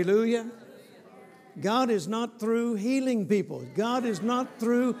 Hallelujah. God is not through healing people. God is not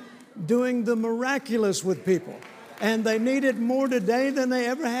through doing the miraculous with people. And they need it more today than they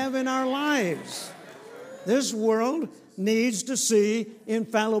ever have in our lives. This world needs to see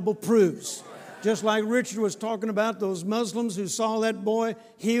infallible proofs. Just like Richard was talking about those Muslims who saw that boy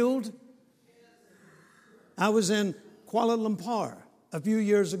healed. I was in Kuala Lumpur a few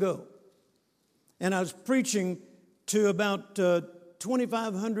years ago, and I was preaching to about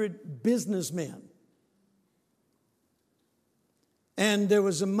 2,500 businessmen. And there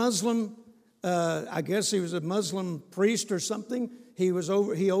was a Muslim, I guess he was a Muslim priest or something. He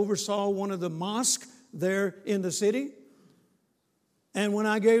oversaw one of the mosques there in the city. And when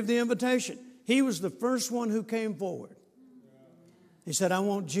I gave the invitation, he was the first one who came forward. He said, I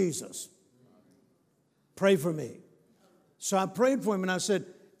want Jesus. Pray for me. So I prayed for him and I said,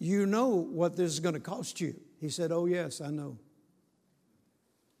 you know what this is going to cost you. He said, oh, yes, I know.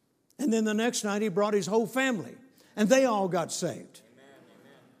 And then the next night he brought his whole family and they all got saved.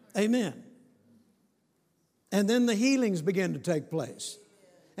 Amen. And then the healings began to take place.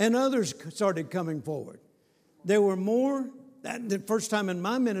 And others started coming forward. There were more, the first time in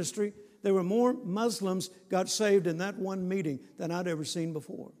my ministry, there were more Muslims got saved in that one meeting than I'd ever seen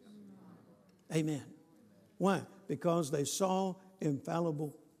before. Amen. Why? Because they saw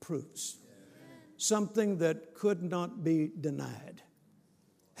infallible proofs. Something that could not be denied.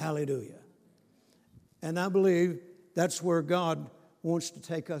 Hallelujah. And I believe that's where God wants to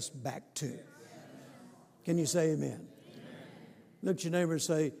take us back to. Can you say amen? Amen. Look at your neighbor and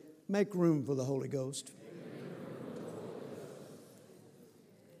say, make room for the Holy Ghost.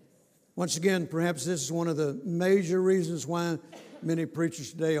 Once again, perhaps this is one of the major reasons why many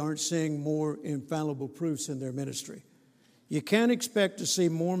preachers today aren't seeing more infallible proofs in their ministry. You can't expect to see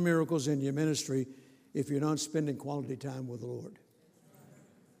more miracles in your ministry if you're not spending quality time with the Lord.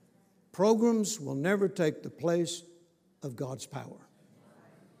 Programs will never take the place of God's power.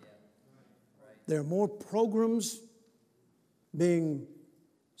 There are more programs being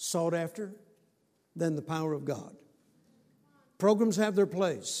sought after than the power of God. Programs have their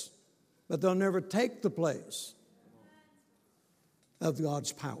place, but they'll never take the place of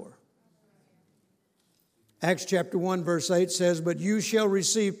God's power. Acts chapter 1 verse 8 says, but you shall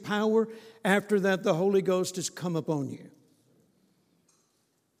receive power after that the Holy Ghost has come upon you.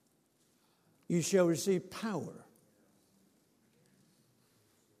 You shall receive power.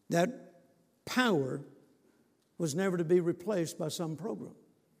 That power was never to be replaced by some program.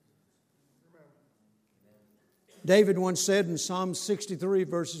 David once said in Psalm 63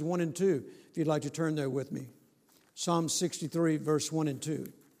 verses 1 and 2, if you'd like to turn there with me. Psalm 63 verse 1 and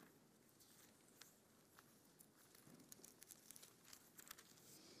 2.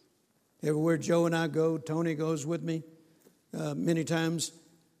 Everywhere Joe and I go, Tony goes with me many times.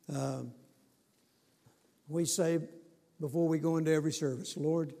 We say before we go into every service,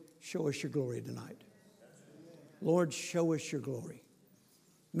 Lord, show us your glory tonight. Lord, show us your glory.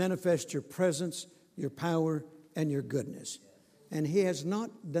 Manifest your presence, your power, and your goodness. And he has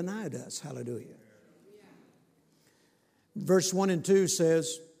not denied us. Hallelujah. Verse 1 and 2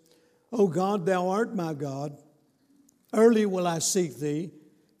 says, O God, thou art my God. Early will I seek thee.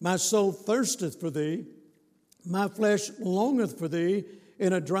 My soul thirsteth for thee. My flesh longeth for thee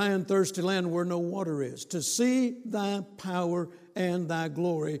in a dry and thirsty land where no water is, to see thy power and thy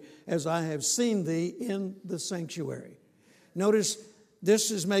glory as I have seen thee in the sanctuary. Notice this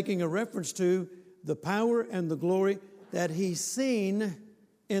is making a reference to the power and the glory that he's seen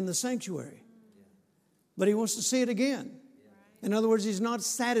in the sanctuary. But he wants to see it again. In other words, he's not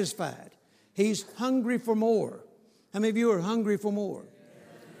satisfied. He's hungry for more. How many of you are hungry for more?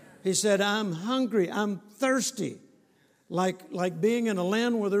 He said, I'm hungry, I'm thirsty, like being in a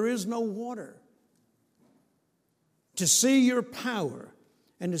land where there is no water. To see your power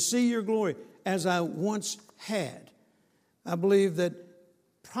and to see your glory as I once had. I believe that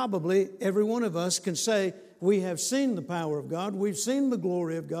probably every one of us can say we have seen the power of God, we've seen the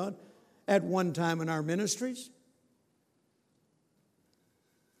glory of God at one time in our ministries.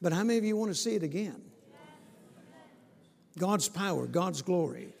 But how many of you want to see it again? God's power, God's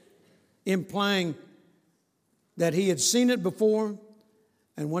glory, implying that he had seen it before.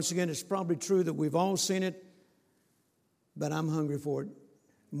 And once again, it's probably true that we've all seen it, but I'm hungry for it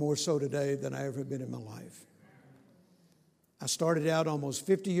more so today than I ever have been in my life. I started out almost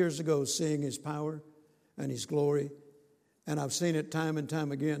 50 years ago seeing his power and his glory, and I've seen it time and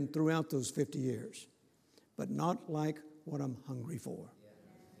time again throughout those 50 years, but not like what I'm hungry for.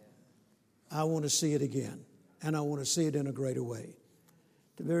 I want to see it again, and I want to see it in a greater way.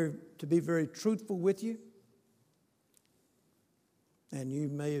 To be very truthful with you, and you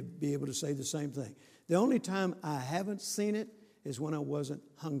may be able to say the same thing. The only time I haven't seen it is when I wasn't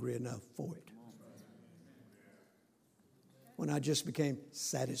hungry enough for it. When I just became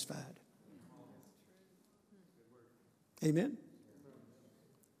satisfied. Amen?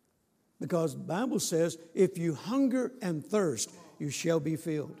 Because the Bible says, if you hunger and thirst, you shall be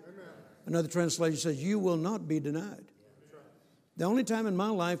filled. Another translation says, you will not be denied. The only time in my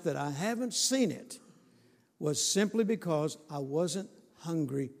life that I haven't seen it was simply because I wasn't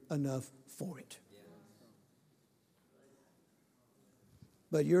hungry enough for it.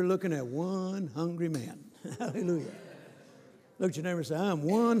 But you're looking at one hungry man. Hallelujah. Look at your neighbor and say, I'm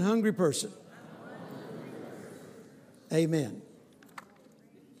one hungry person. Amen.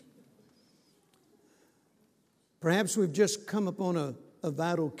 Perhaps we've just come upon a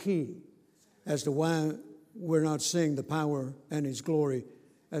vital key as to why we're not seeing the power and his glory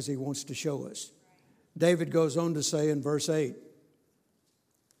as he wants to show us. David goes on to say in verse 8,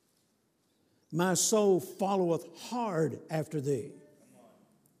 my soul followeth hard after thee.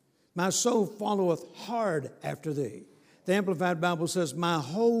 My soul followeth hard after thee. The Amplified Bible says, my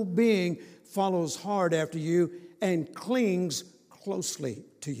whole being follows hard after you and clings closely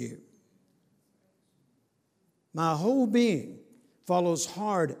to you. My whole being follows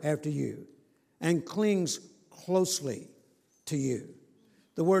hard after you and clings closely to you.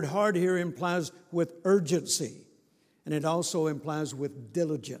 The word hard here implies with urgency, and it also implies with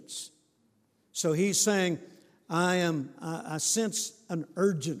diligence. So he's saying, I sense an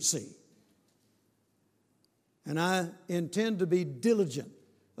urgency And I intend to be diligent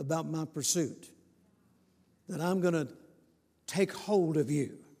about my pursuit. That I'm going to take hold of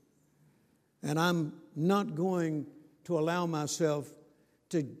you. And I'm not going to allow myself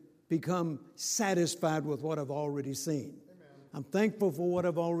to become satisfied with what I've already seen. Amen. I'm thankful for what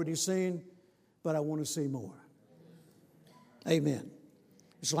I've already seen, but I want to see more. Amen.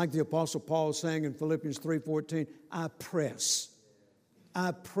 It's like the Apostle Paul saying in Philippians 3:14, I press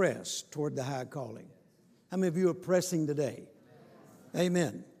toward the high calling. How many of you are pressing today?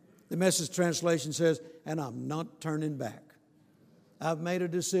 Amen. The Message translation says, and I'm not turning back. I've made a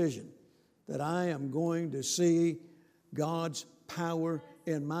decision that I am going to see God's power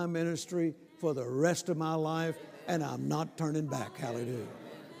in my ministry for the rest of my life, and I'm not turning back. Hallelujah.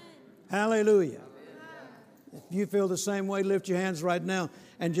 Hallelujah. If you feel the same way, lift your hands right now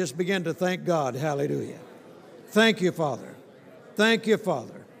and just begin to thank God. Hallelujah. Thank you, Father. Thank you,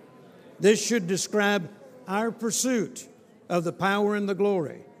 Father. This should describe our pursuit of the power and the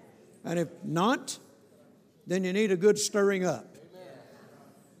glory. And if not, then you need a good stirring up.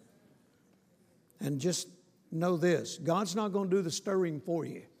 And just know this, God's not going to do the stirring for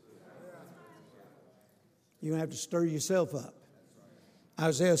you. You have to stir yourself up.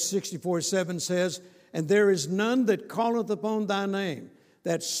 Isaiah 64:7 says, and there is none that calleth upon thy name,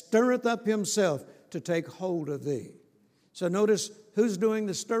 that stirreth up himself to take hold of thee. So notice who's doing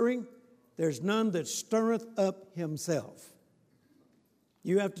the stirring? There's none that stirreth up himself.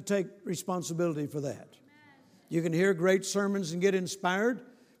 You have to take responsibility for that. You can hear great sermons and get inspired,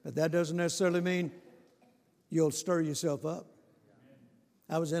 but that doesn't necessarily mean you'll stir yourself up.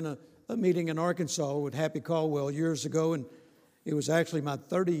 I was in a meeting in Arkansas with Happy Caldwell years ago, and it was actually my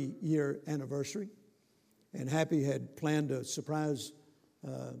 30-year anniversary. And Happy had planned a surprise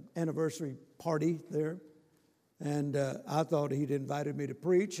anniversary party there. And I thought he'd invited me to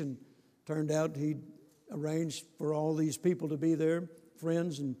preach, and turned out he'd arranged for all these people to be there,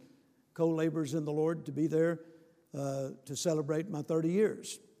 friends and co-laborers in the Lord to be there to celebrate my 30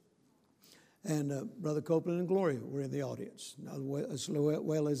 years. And Brother Copeland and Gloria were in the audience, as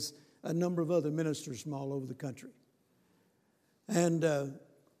well as a number of other ministers from all over the country. And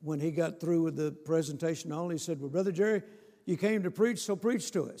when he got through with the presentation, he said, well, Brother Jerry, you came to preach, so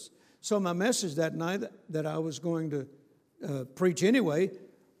preach to us. So my message that night that I was going to preach anyway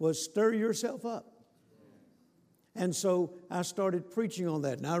was stir yourself up. And so I started preaching on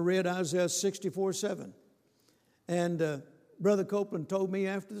that. And I read Isaiah 64:7. And Brother Copeland told me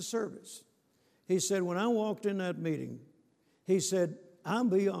after the service, he said, when I walked in that meeting, he said, I'll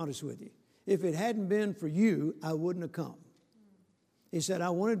be honest with you. If it hadn't been for you, I wouldn't have come. He said, I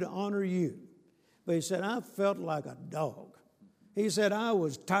wanted to honor you. But he said, I felt like a dog. He said, I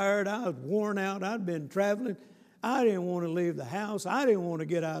was tired. I was worn out. I'd been traveling. I didn't want to leave the house. I didn't want to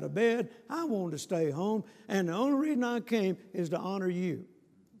get out of bed. I wanted to stay home. And the only reason I came is to honor you.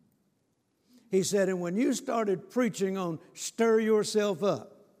 He said, and when you started preaching on stir yourself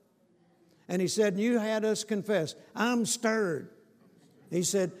up, and he said, and you had us confess, I'm stirred. He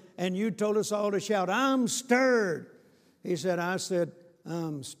said, and you told us all to shout, I'm stirred. He said, I said,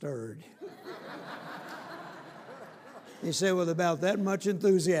 I'm stirred. He said, with about that much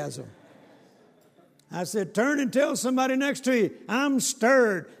enthusiasm. I said, turn and tell somebody next to you, I'm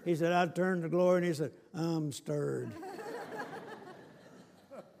stirred. He said, I turned to Gloria and he said, I'm stirred.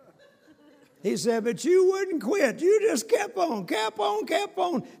 He said, but you wouldn't quit. You just kept on,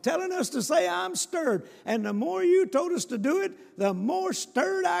 telling us to say, I'm stirred. And the more you told us to do it, the more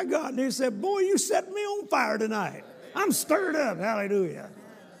stirred I got. And he said, boy, you set me on fire tonight. I'm stirred up. Hallelujah.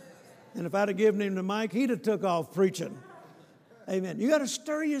 And if I'd have given him the mic, he'd have took off preaching. Amen. You got to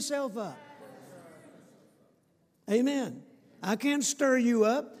stir yourself up. Amen. I can't stir you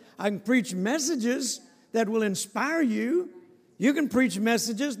up. I can preach messages that will inspire you. You can preach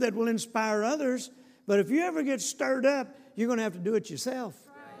messages that will inspire others. But if you ever get stirred up, you're going to have to do it yourself.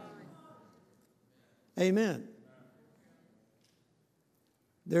 Amen.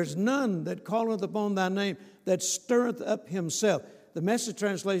 There's none that calleth upon thy name that stirreth up himself. The Message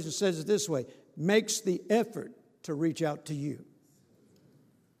translation says it this way, makes the effort to reach out to you.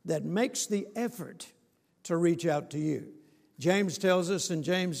 That makes the effort to reach out to you. James tells us in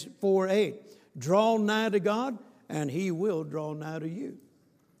James 4:8, draw nigh to God and he will draw nigh to you.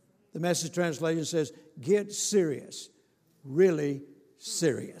 The Message translation says, get serious, really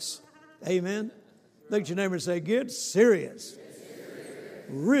serious. Amen? Look at your neighbor and say, get serious,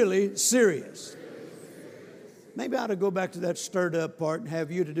 really serious. Maybe I ought to go back to that stirred up part and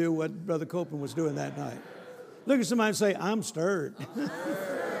have you to do what Brother Copeland was doing that night. Look at somebody and say, I'm stirred.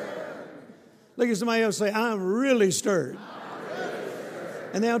 Look at somebody else and say, I'm really stirred.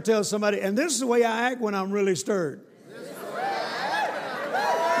 And they'll tell somebody, and this is the way I act when I'm really stirred.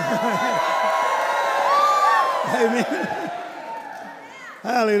 Amen.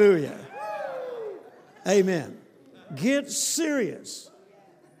 Hallelujah. Amen. Get serious.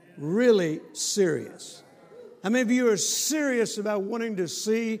 Really serious. How many of you are serious about wanting to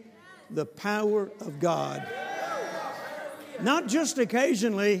see the power of God? Not just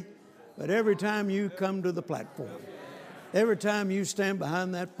occasionally, but every time you come to the platform. Every time you stand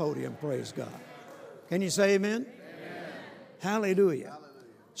behind that podium, praise God. Can you say amen? Amen. Hallelujah.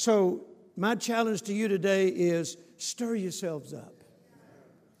 So my challenge to you today is stir yourselves up.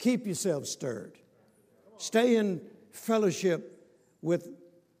 Keep yourselves stirred. Stay in fellowship with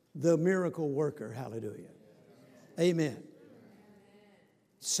the miracle worker. Hallelujah. Amen.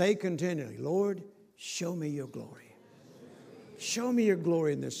 Say continually, Lord, show me your glory. Show me your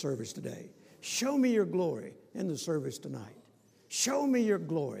glory in this service today. Show me your glory in the service tonight. Show me your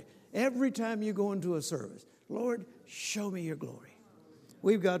glory. Every time you go into a service, Lord, show me your glory.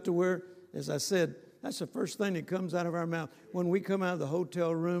 We've got to where, as I said, that's the first thing that comes out of our mouth. When we come out of the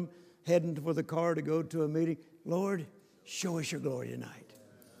hotel room, heading for the car to go to a meeting, Lord, show us your glory tonight.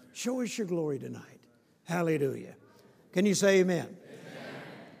 Show us your glory tonight. Hallelujah. Can you say amen? Amen.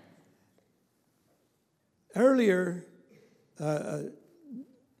 Earlier,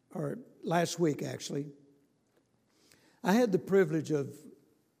 or last week actually, I had the privilege of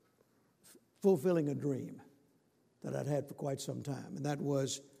fulfilling a dream that I'd had for quite some time, and that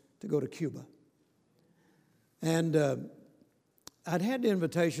was to go to Cuba. And I'd had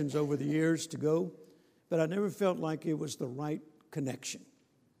invitations over the years to go, but I never felt like it was the right connection.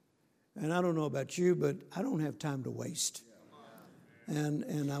 And I don't know about you, but I don't have time to waste.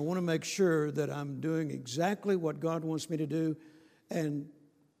 And I want to make sure that I'm doing exactly what God wants me to do and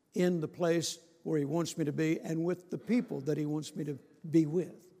in the place where He wants me to be and with the people that He wants me to be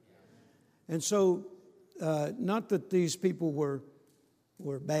with. And so, not that these people were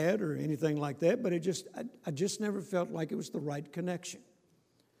bad or anything like that, but I just never felt like it was the right connection.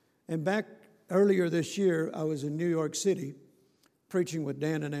 And back earlier this year, I was in New York City preaching with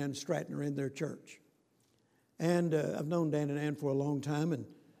Dan and Ann Stratner in their church. And I've known Dan and Ann for a long time, and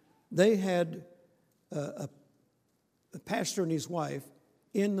they had a pastor and his wife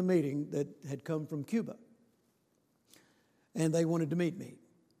in the meeting that had come from Cuba. And they wanted to meet me.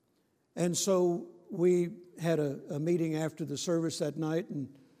 And so we had a meeting after the service that night,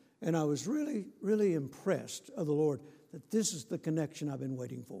 and I was really, really impressed of the Lord that this is the connection I've been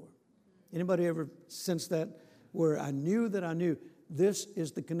waiting for. Anybody ever sense that? Where I knew this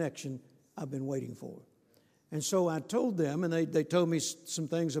is the connection I've been waiting for. And so I told them, and they told me some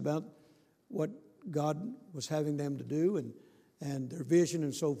things about what God was having them to do and their vision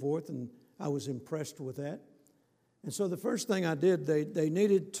and so forth, and I was impressed with that. And so the first thing I did, they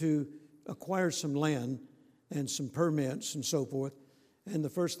needed to acquire some land and some permits and so forth. And the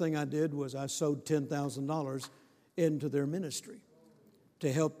first thing I did was I sowed $10,000 into their ministry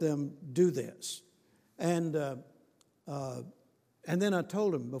to help them do this. And then I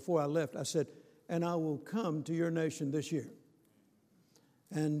told them before I left, I said, and I will come to your nation this year.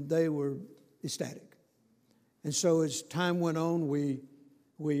 And they were ecstatic. And so as time went on, we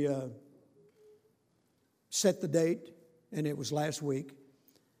set the date, and it was last week.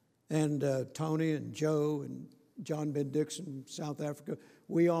 And Tony and Joe and John Ben Dixon, South Africa,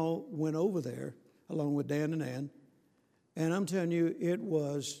 we all went over there along with Dan and Ann. And I'm telling you, it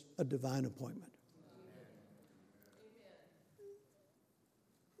was a divine appointment.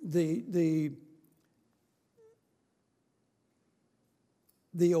 The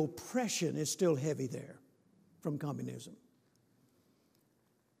oppression is still heavy there from communism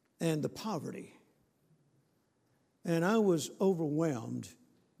and the poverty. And I was overwhelmed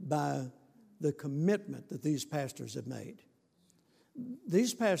by the commitment that these pastors have made.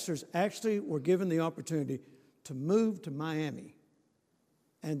 These pastors actually were given the opportunity to move to Miami,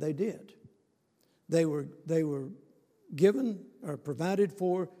 and they did. They were given or provided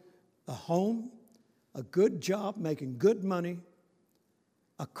for a home, a good job, making good money,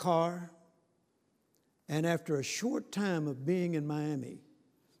 a car, and after a short time of being in Miami,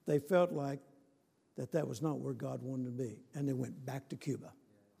 they felt like that was not where God wanted to be, and they went back to Cuba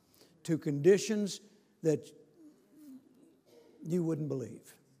to conditions that you wouldn't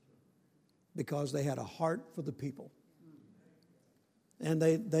believe because they had a heart for the people. And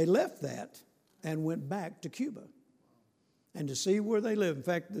they left that and went back to Cuba and to see where they live. In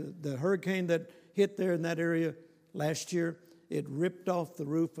fact, the hurricane that hit there in that area last year, it ripped off the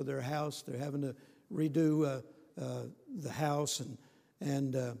roof of their house. They're having to redo the house,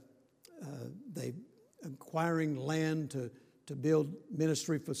 and they acquiring land to to build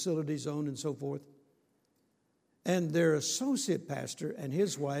ministry facilities on and so forth. And their associate pastor and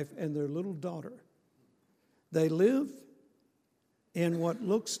his wife and their little daughter, they live in what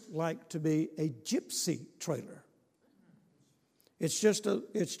looks like to be a gypsy trailer. It's just a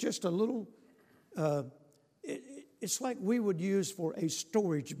little, it's like we would use for a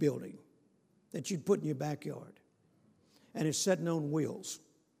storage building that you'd put in your backyard. And it's sitting on wheels.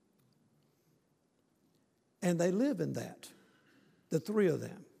 And they live in that, the three of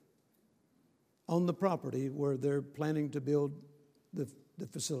them, on the property where they're planning to build the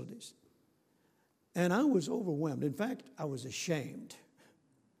facilities. And I was overwhelmed. In fact, I was ashamed.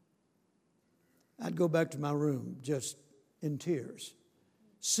 I'd go back to my room just in tears,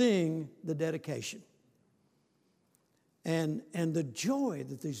 seeing the dedication and the joy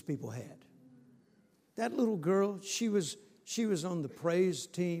that these people had. That little girl, she was on the praise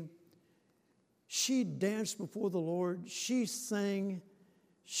team. She danced before the Lord. She sang.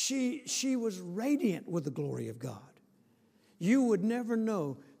 She was radiant with the glory of God. You would never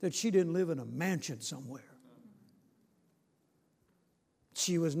know that she didn't live in a mansion somewhere.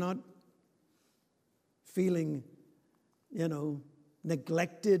 She was not feeling,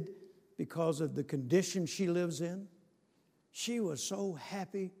 neglected because of the condition she lives in. She was so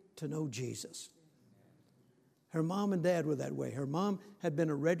happy to know Jesus. Her mom and dad were that way. Her mom had been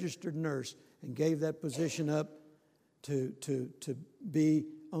a registered nurse and gave that position up to be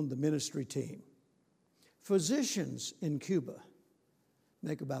on the ministry team. Physicians in Cuba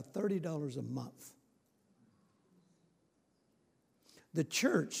make about $30 a month. The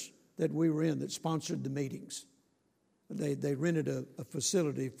church that we were in that sponsored the meetings, they rented a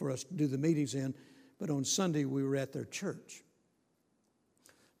facility for us to do the meetings in, but on Sunday we were at their church.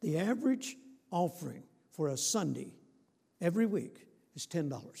 The average offering for a Sunday every week is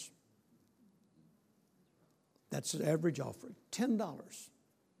 $10. That's the average offering, $10.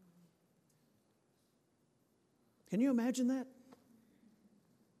 Can you imagine that?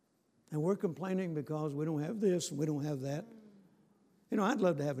 And we're complaining because we don't have this and we don't have that. I'd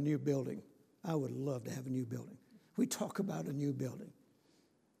love to have a new building. I would love to have a new building. We talk about a new building.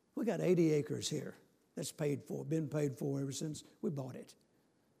 We got 80 acres here that's paid for, been paid for ever since we bought it.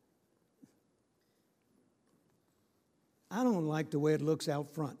 I don't like the way it looks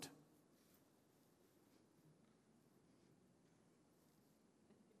out front.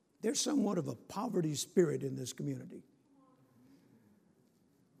 There's somewhat of a poverty spirit in this community.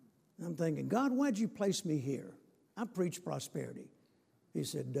 I'm thinking, God, why'd you place me here? I preach prosperity. He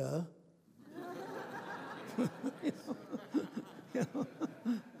said, duh.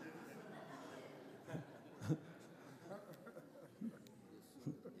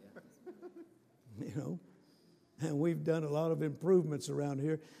 And we've done a lot of improvements around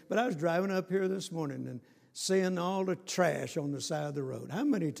here. But I was driving up here this morning and seeing all the trash on the side of the road. How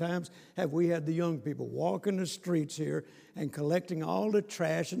many times have we had the young people walking the streets here and collecting all the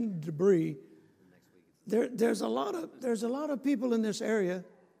trash and debris? There's a lot of people in this area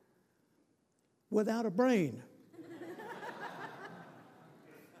without a brain.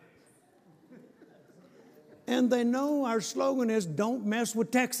 And they know our slogan is, don't mess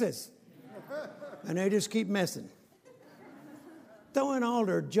with Texas. And they just keep messing. Throwing all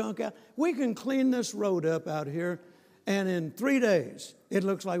their junk out. We can clean this road up out here, and in 3 days, it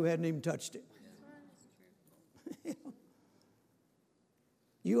looks like we hadn't even touched it.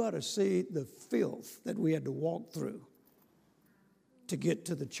 You ought to see the filth that we had to walk through to get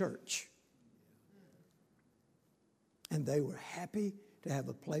to the church. And they were happy to have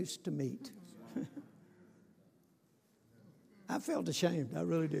a place to meet. I felt ashamed, I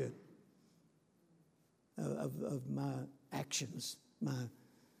really did, of my actions,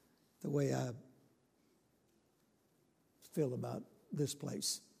 the way I feel about this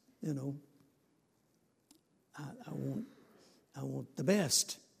place. I want the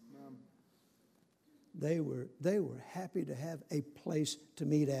best. They were happy to have a place to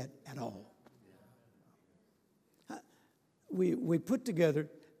meet at all. We put together,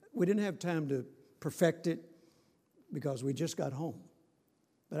 we didn't have time to perfect it because we just got home.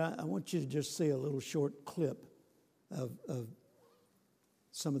 But I want you to just see a little short clip of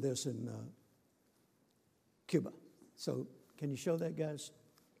some of this in Cuba. So can you show that, guys?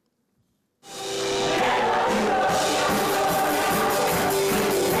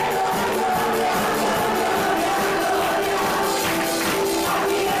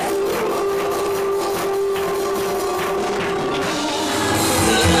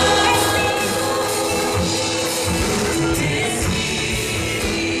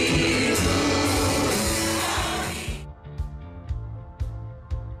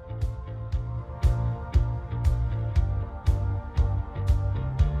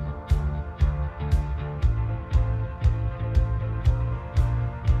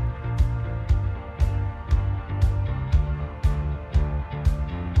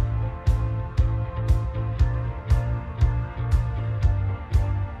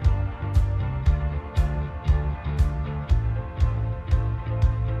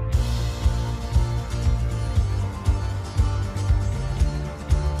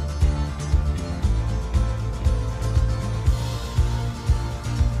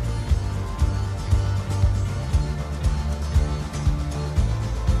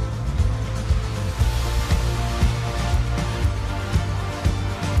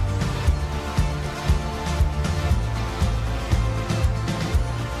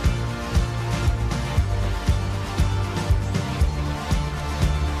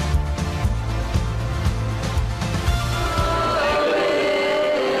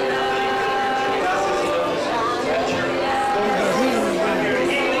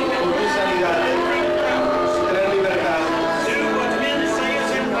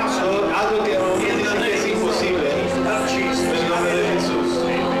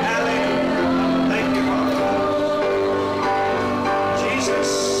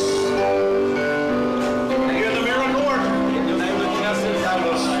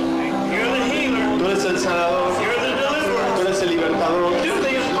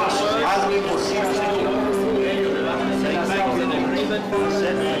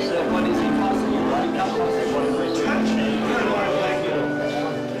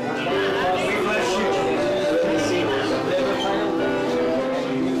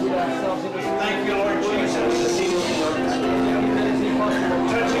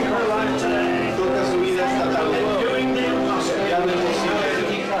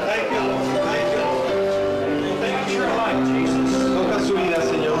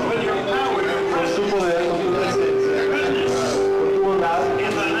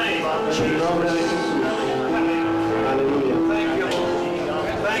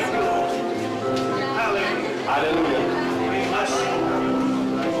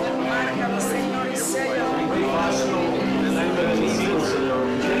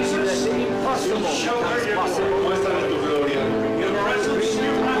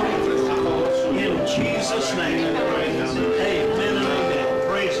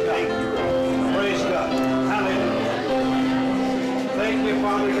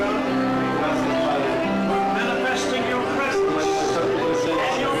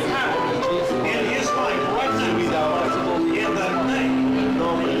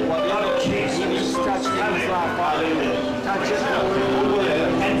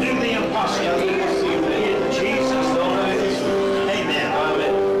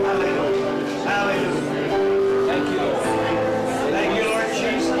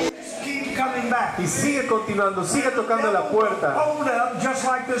 Y sigue continuando, sigue tocando la puerta.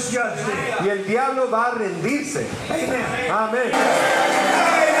 Y el diablo va a rendirse. Amén.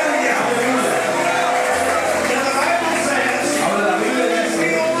 Ahora la Biblia dice: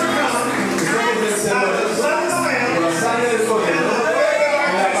 somos vencedores por la sangre del Cordero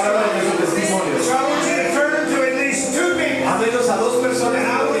y la palabra de nuestro testimonio. A menos a dos personas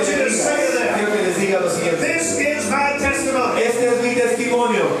quiero que les diga lo siguiente: este es mi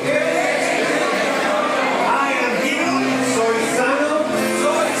testimonio.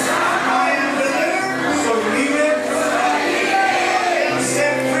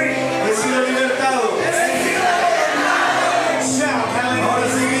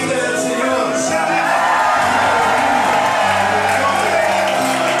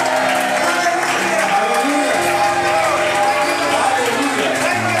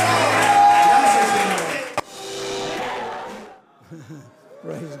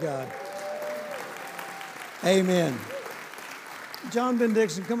 Praise God. Amen. John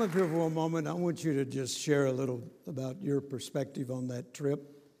Benediction, come up here for a moment. I want you to just share a little about your perspective on that trip.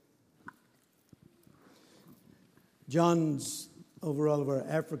 John's over all of our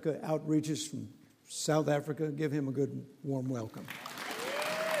Africa outreaches from South Africa. Give him a good, warm welcome.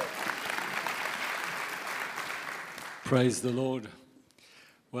 Praise the Lord.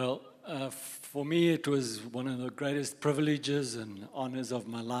 Well, for me, it was one of the greatest privileges and honors of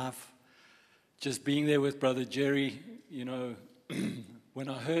my life. Just being there with Brother Jerry, you know, when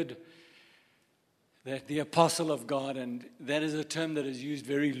I heard that the apostle of God, and that is a term that is used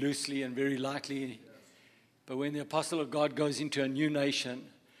very loosely and very lightly, but when the apostle of God goes into a new nation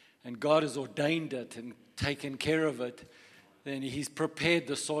and God has ordained it and taken care of it, then he's prepared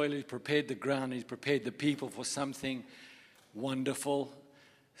the soil, he's prepared the ground, he's prepared the people for something wonderful,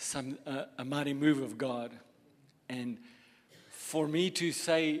 a mighty move of God. And for me to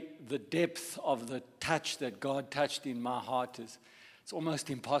say the depth of the touch that God touched in my heart it's almost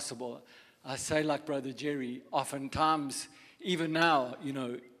impossible. I say, like Brother Jerry, oftentimes, even now, you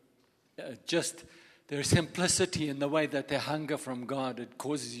know, just there's simplicity in the way that they hunger from God. It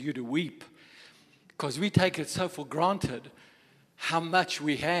causes you to weep because we take it so for granted how much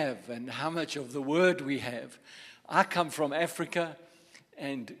we have and how much of the word we have. I come from Africa,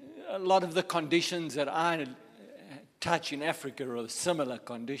 and a lot of the conditions that I touch in Africa are similar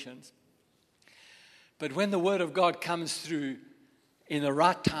conditions. But when the word of God comes through in the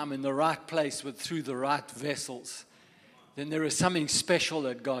right time, in the right place, through the right vessels, then there is something special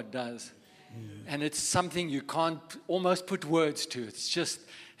that God does. And it's something you can't almost put words to. It's just,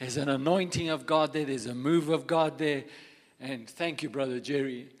 there's an anointing of God there. There's a move of God there. And thank you, Brother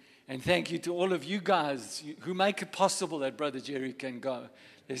Jerry. And thank you to all of you guys who make it possible that Brother Jerry can go.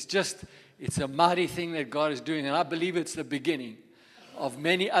 It's a mighty thing that God is doing. And I believe it's the beginning of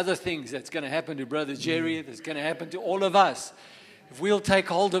many other things that's going to happen to Brother Jerry, that's going to happen to all of us. If we'll take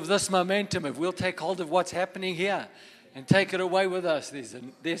hold of this momentum, if we'll take hold of what's happening here and take it away with us,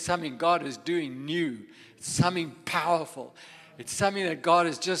 there's something God is doing new. It's something powerful. It's something that God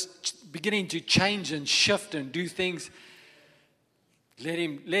is just beginning to change and shift and do things. Let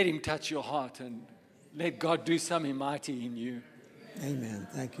him touch your heart and let God do something mighty in you. Amen.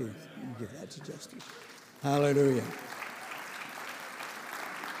 Thank you. Give that to Justin. Hallelujah.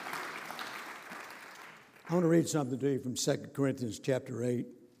 I want to read something to you from 2 Corinthians chapter 8,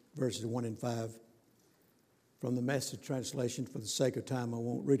 verses 1 and 5. From the Message translation. For the sake of time, I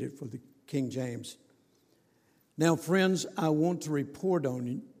won't read it for the King James. Now, friends, I want to report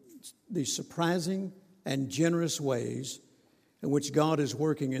on the surprising and generous ways in which God is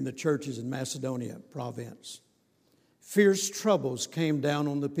working in the churches in Macedonia province. Fierce troubles came down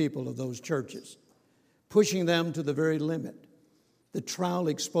on the people of those churches, pushing them to the very limit. The trial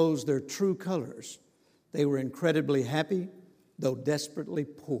exposed their true colors. They were incredibly happy, though desperately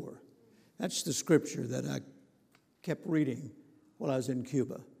poor. That's the scripture that I kept reading while I was in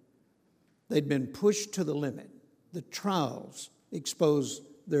Cuba. They'd been pushed to the limit. The trials exposed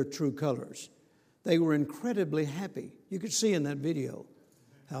their true colors. They were incredibly happy. You could see in that video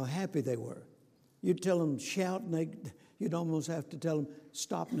how happy they were. You'd tell them, shout, and you'd almost have to tell them,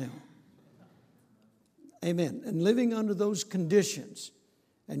 stop now. Amen. And living under those conditions,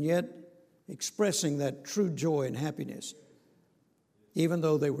 and yet expressing that true joy and happiness, even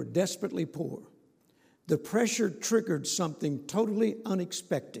though they were desperately poor. The pressure triggered something totally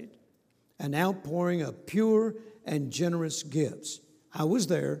unexpected, an outpouring of pure and generous gifts. I was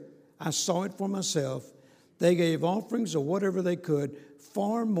there. I saw it for myself. They gave offerings of whatever they could,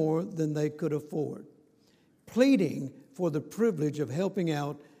 far more than they could afford, pleading for the privilege of helping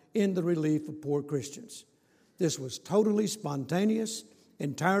out in the relief of poor Christians. This was totally spontaneous,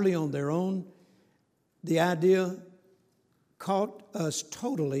 entirely on their own. The idea caught us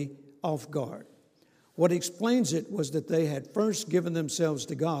totally off guard. What explains it was that they had first given themselves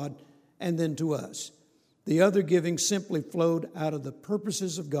to God and then to us. The other giving simply flowed out of the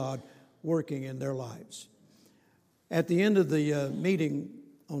purposes of God working in their lives. At the end of the meeting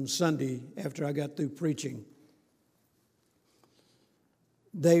on Sunday, after I got through preaching,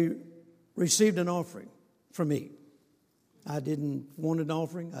 they received an offering from me. I didn't want an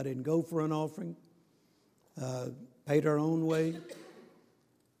offering. I didn't go for an offering. Paid our own way.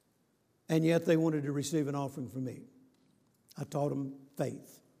 And yet they wanted to receive an offering from me. I taught them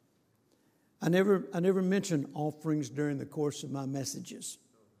faith. I never mentioned offerings during the course of my messages.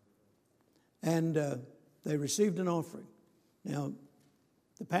 And they received an offering. Now,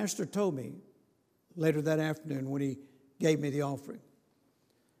 the pastor told me later that afternoon when he gave me the offering,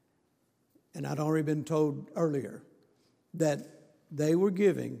 and I'd already been told earlier, that they were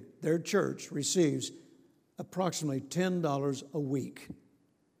giving, their church receives approximately $10 a week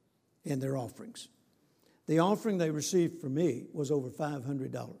in their offerings. The offering they received from me was over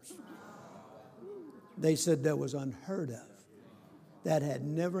 $500. They said that was unheard of. That had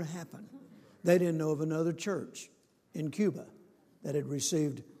never happened. They didn't know of another church in Cuba that had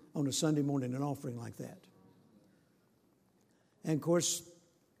received on a Sunday morning an offering like that. And of course,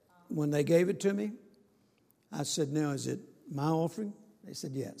 when they gave it to me, I said, now, is it my offering? They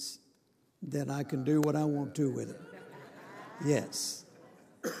said, yes. Then I can do what I want to with it. Yes.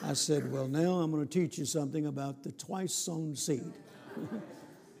 I said, well, now I'm going to teach you something about the twice sown seed.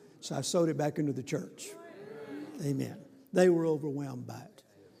 So I sowed it back into the church. Amen. They were overwhelmed by it.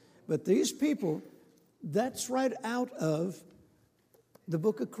 But these people, that's right out of the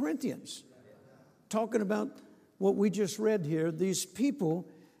book of Corinthians. Talking about what we just read here, these people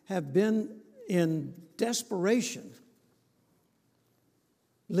have been in desperation,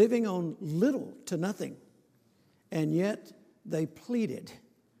 living on little to nothing, and yet they pleaded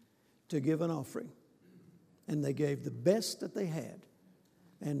to give an offering. And they gave the best that they had.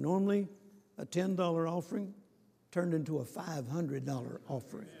 And normally a $10 offering turned into a $500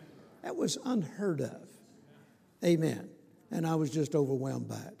 offering. That was unheard of. Amen. And I was just overwhelmed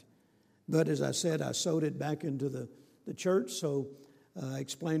by it. But as I said, I sowed it back into the church. So I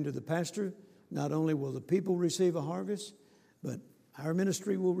explained to the pastor, not only will the people receive a harvest, but our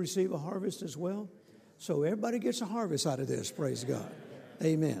ministry will receive a harvest as well. So everybody gets a harvest out of this, praise God.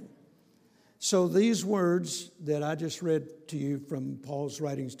 Amen. So these words that I just read to you from Paul's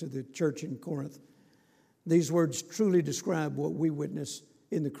writings to the church in Corinth, these words truly describe what we witnessed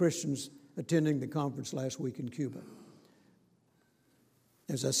in the Christians attending the conference last week in Cuba.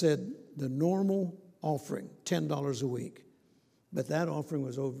 As I said, the normal offering, $10 a week, but that offering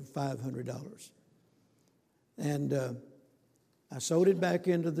was over $500. And I sowed it back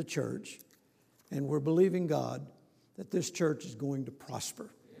into the church, and we're believing God that this church is going to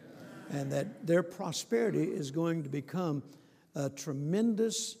prosper. And that their prosperity is going to become a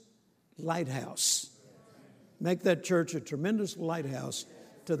tremendous lighthouse. Make that church a tremendous lighthouse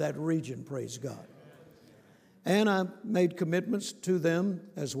to that region, praise God. And I made commitments to them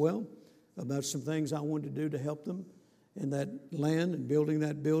as well about some things I wanted to do to help them in that land and building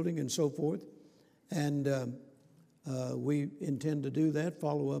that building and so forth. And we intend to do that,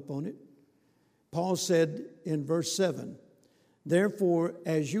 follow up on it. Paul said in verse 7, therefore,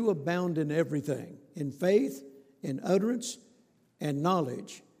 as you abound in everything, in faith, in utterance, and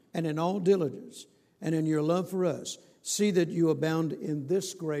knowledge, and in all diligence, and in your love for us, see that you abound in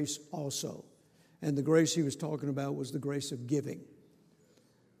this grace also. And the grace he was talking about was the grace of giving.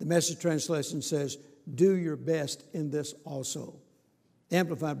 The Message translation says, do your best in this also. The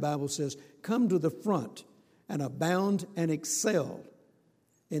Amplified Bible says, come to the front and abound and excel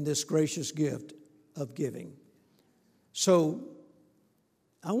in this gracious gift of giving. So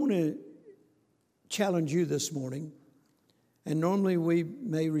I want to challenge you this morning. And normally we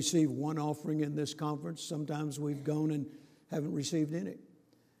may receive one offering in this conference. Sometimes we've gone and haven't received any.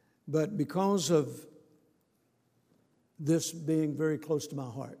 But because of this being very close to my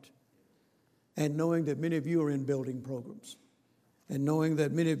heart, and knowing that many of you are in building programs, and knowing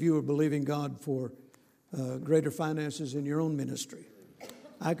that many of you are believing God for greater finances in your own ministry,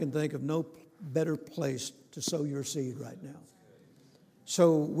 I can think of no better place to sow your seed right now.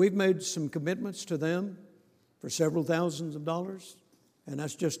 So we've made some commitments to them for several thousands of dollars, and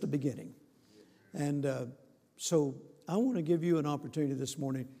that's just the beginning. And so I want to give you an opportunity this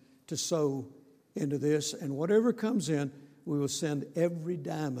morning to sow into this, and whatever comes in, we will send every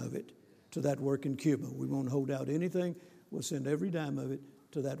dime of it to that work in Cuba. We won't hold out anything. We'll send every dime of it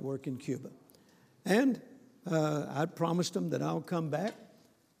to that work in Cuba. And I promised them that I'll come back,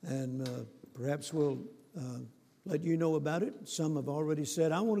 and perhaps we'll let you know about it. Some have already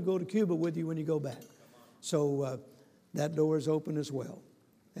said, I want to go to Cuba with you when you go back. So that door is open as well,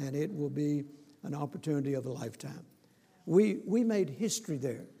 and it will be an opportunity of a lifetime. We made history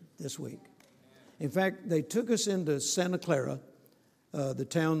there this week. In fact, they took us into Santa Clara, the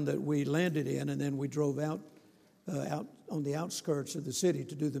town that we landed in, and then we drove out on the outskirts of the city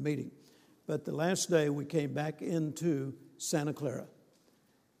to do the meeting. But the last day we came back into Santa Clara,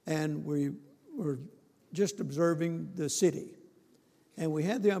 and we were just observing the city. And we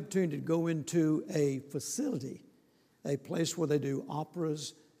had the opportunity to go into a facility, a place where they do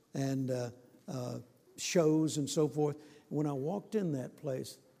operas and shows and so forth. When I walked in that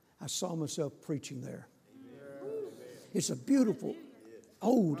place, I saw myself preaching there. It's a beautiful,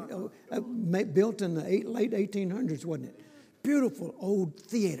 old, built in the late 1800s, wasn't it? Beautiful old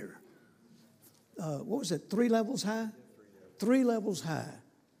theater. What was it, 3 levels high? 3 levels high,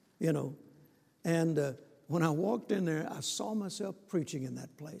 you know. And when I walked in there, I saw myself preaching in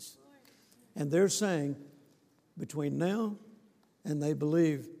that place. And they're saying between now and they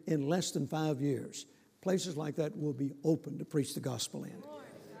believe in less than 5 years, places like that will be open to preach the gospel in.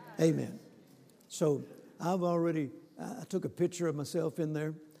 Amen. So I took a picture of myself in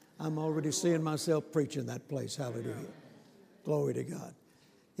there. I'm already seeing myself preaching that place. Hallelujah. Glory to God.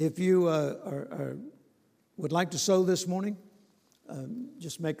 If you would like to sow this morning,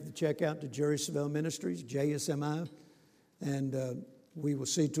 just make the check out to Jerry Savelle Ministries, JSMI, and we will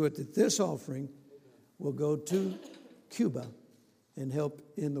see to it that this offering will go to Cuba and help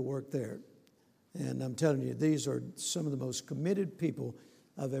in the work there. And I'm telling you, these are some of the most committed people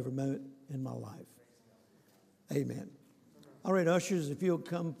I've ever met in my life. Amen. All right, ushers, if you'll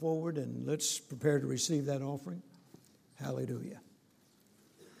come forward and let's prepare to receive that offering. Hallelujah.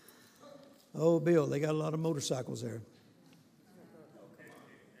 Oh, Bill, they got a lot of motorcycles there.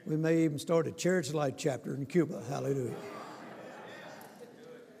 We may even start a Church Light chapter in Cuba. Hallelujah.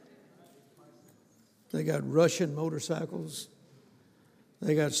 They got Russian motorcycles.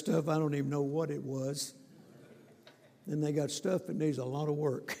 They got stuff, I don't even know what it was. And they got stuff that needs a lot of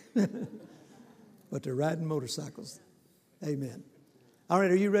work. But they're riding motorcycles. Amen. All right,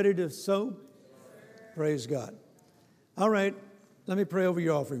 are you ready to sow? Praise God. All right, let me pray over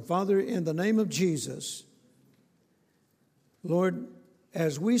your offering. Father, in the name of Jesus, Lord,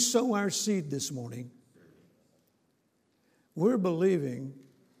 as we sow our seed this morning, we're believing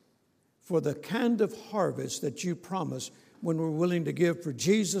for the kind of harvest that you promise when we're willing to give for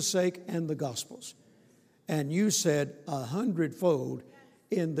Jesus' sake and the gospel's. And you said 100-fold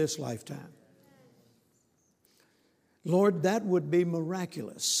in this lifetime. Lord, that would be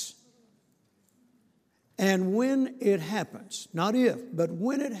miraculous. And when it happens, not if, but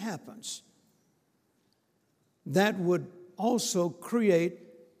when it happens, that would also create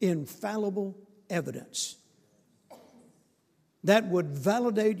infallible evidence that would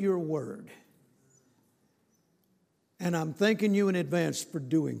validate your word. And I'm thanking you in advance for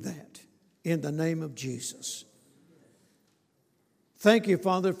doing that in the name of Jesus. Thank you,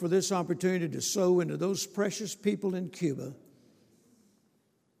 Father, for this opportunity to sow into those precious people in Cuba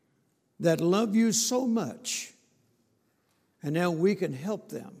that love you so much, and now we can help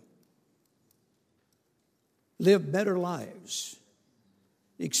them live better lives,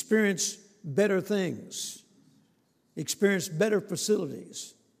 experience better things, experience better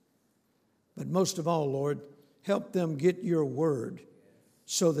facilities. But most of all, Lord, help them get your word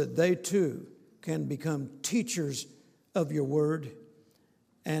so that they too can become teachers of your word.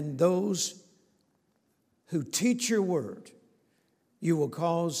 And those who teach your word, you will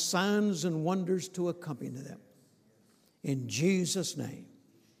cause signs and wonders to accompany them. In Jesus' name.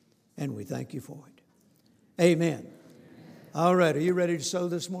 And we thank you for it. Amen. All right, are you ready to sow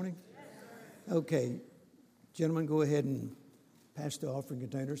this morning? Okay. Gentlemen, go ahead and pass the offering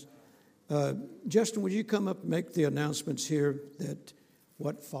containers. Justin, would you come up and make the announcements here that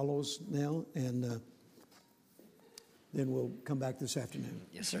what follows now, and then we'll come back this afternoon.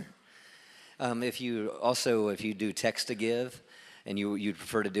 Yes, sir. If you do text to give, and you'd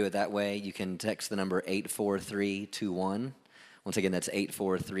prefer to do it that way, you can text the number 84321. Once again, that's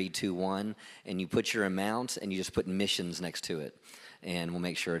 84321, and you put your amount, and you just put missions next to it. And we'll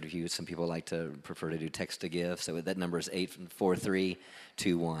make sure to some people like to prefer to do text to give, so that number is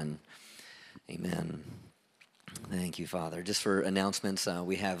 84321. Amen. Thank you, Father. Just for announcements,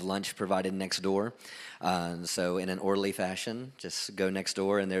 we have lunch provided next door. So in an orderly fashion, just go next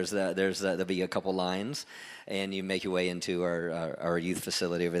door, and there'll be a couple lines, and you make your way into our youth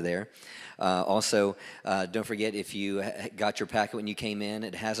facility over there. Also, don't forget, if you got your packet when you came in,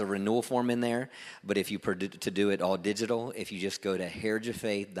 it has a renewal form in there. But if you to do it all digital, if you just go to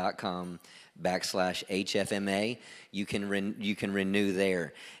heritageoffaith.com/HFMA, you can renew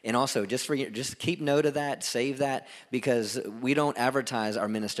there. And also, just keep note of that, save that, because we don't advertise our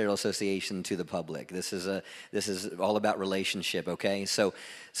ministerial association to the public. This is all about relationship. Okay, so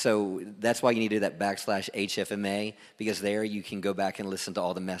that's why you need to do that /HFMA, because there you can go back and listen to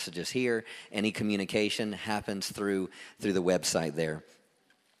all the messages here. Any communication happens through the website there.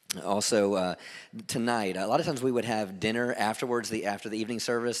 Also, tonight, a lot of times we would have dinner afterwards, after the evening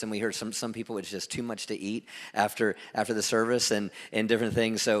service, and we heard some people it's just too much to eat after the service and different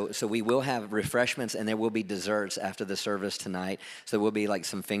things. So we will have refreshments, and there will be desserts after the service tonight. So there will be like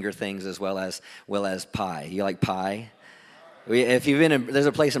some finger things as well as pie. You like pie? If you've been there's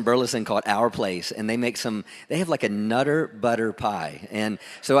a place in Burleson called Our Place, and they have like a Nutter butter pie. And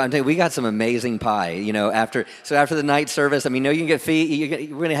so I'm telling you, we got some amazing pie, after the night service. I mean, you can get we're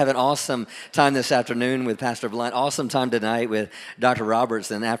going to have an awesome time this afternoon with Pastor Blunt, awesome time tonight with Dr. Roberts,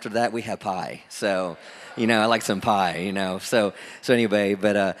 and after that we have pie. So, I like some pie, So anyway,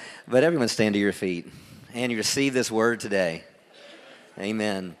 but everyone stand to your feet and you receive this word today.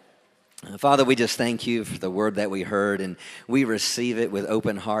 Amen. Father, we just thank you for the word that we heard, and we receive it with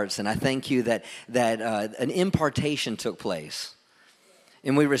open hearts. And I thank you that an impartation took place.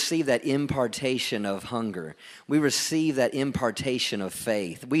 And we receive that impartation of hunger. We receive that impartation of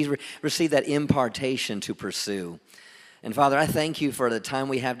faith. We receive that impartation to pursue. And Father, I thank you for the time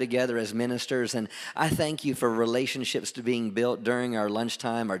we have together as ministers, and I thank you for relationships to being built during our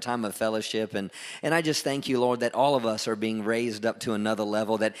lunchtime, our time of fellowship, and I just thank you, Lord, that all of us are being raised up to another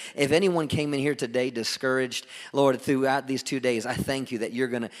level, that if anyone came in here today discouraged, Lord, throughout these 2 days, I thank you that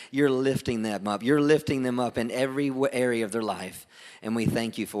you're lifting them up. You're lifting them up in every area of their life, and we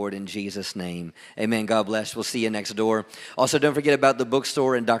thank you for it in Jesus' name. Amen. God bless. We'll see you next door. Also, don't forget about the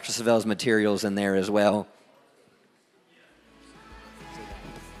bookstore and Dr. Savelle's materials in there as well.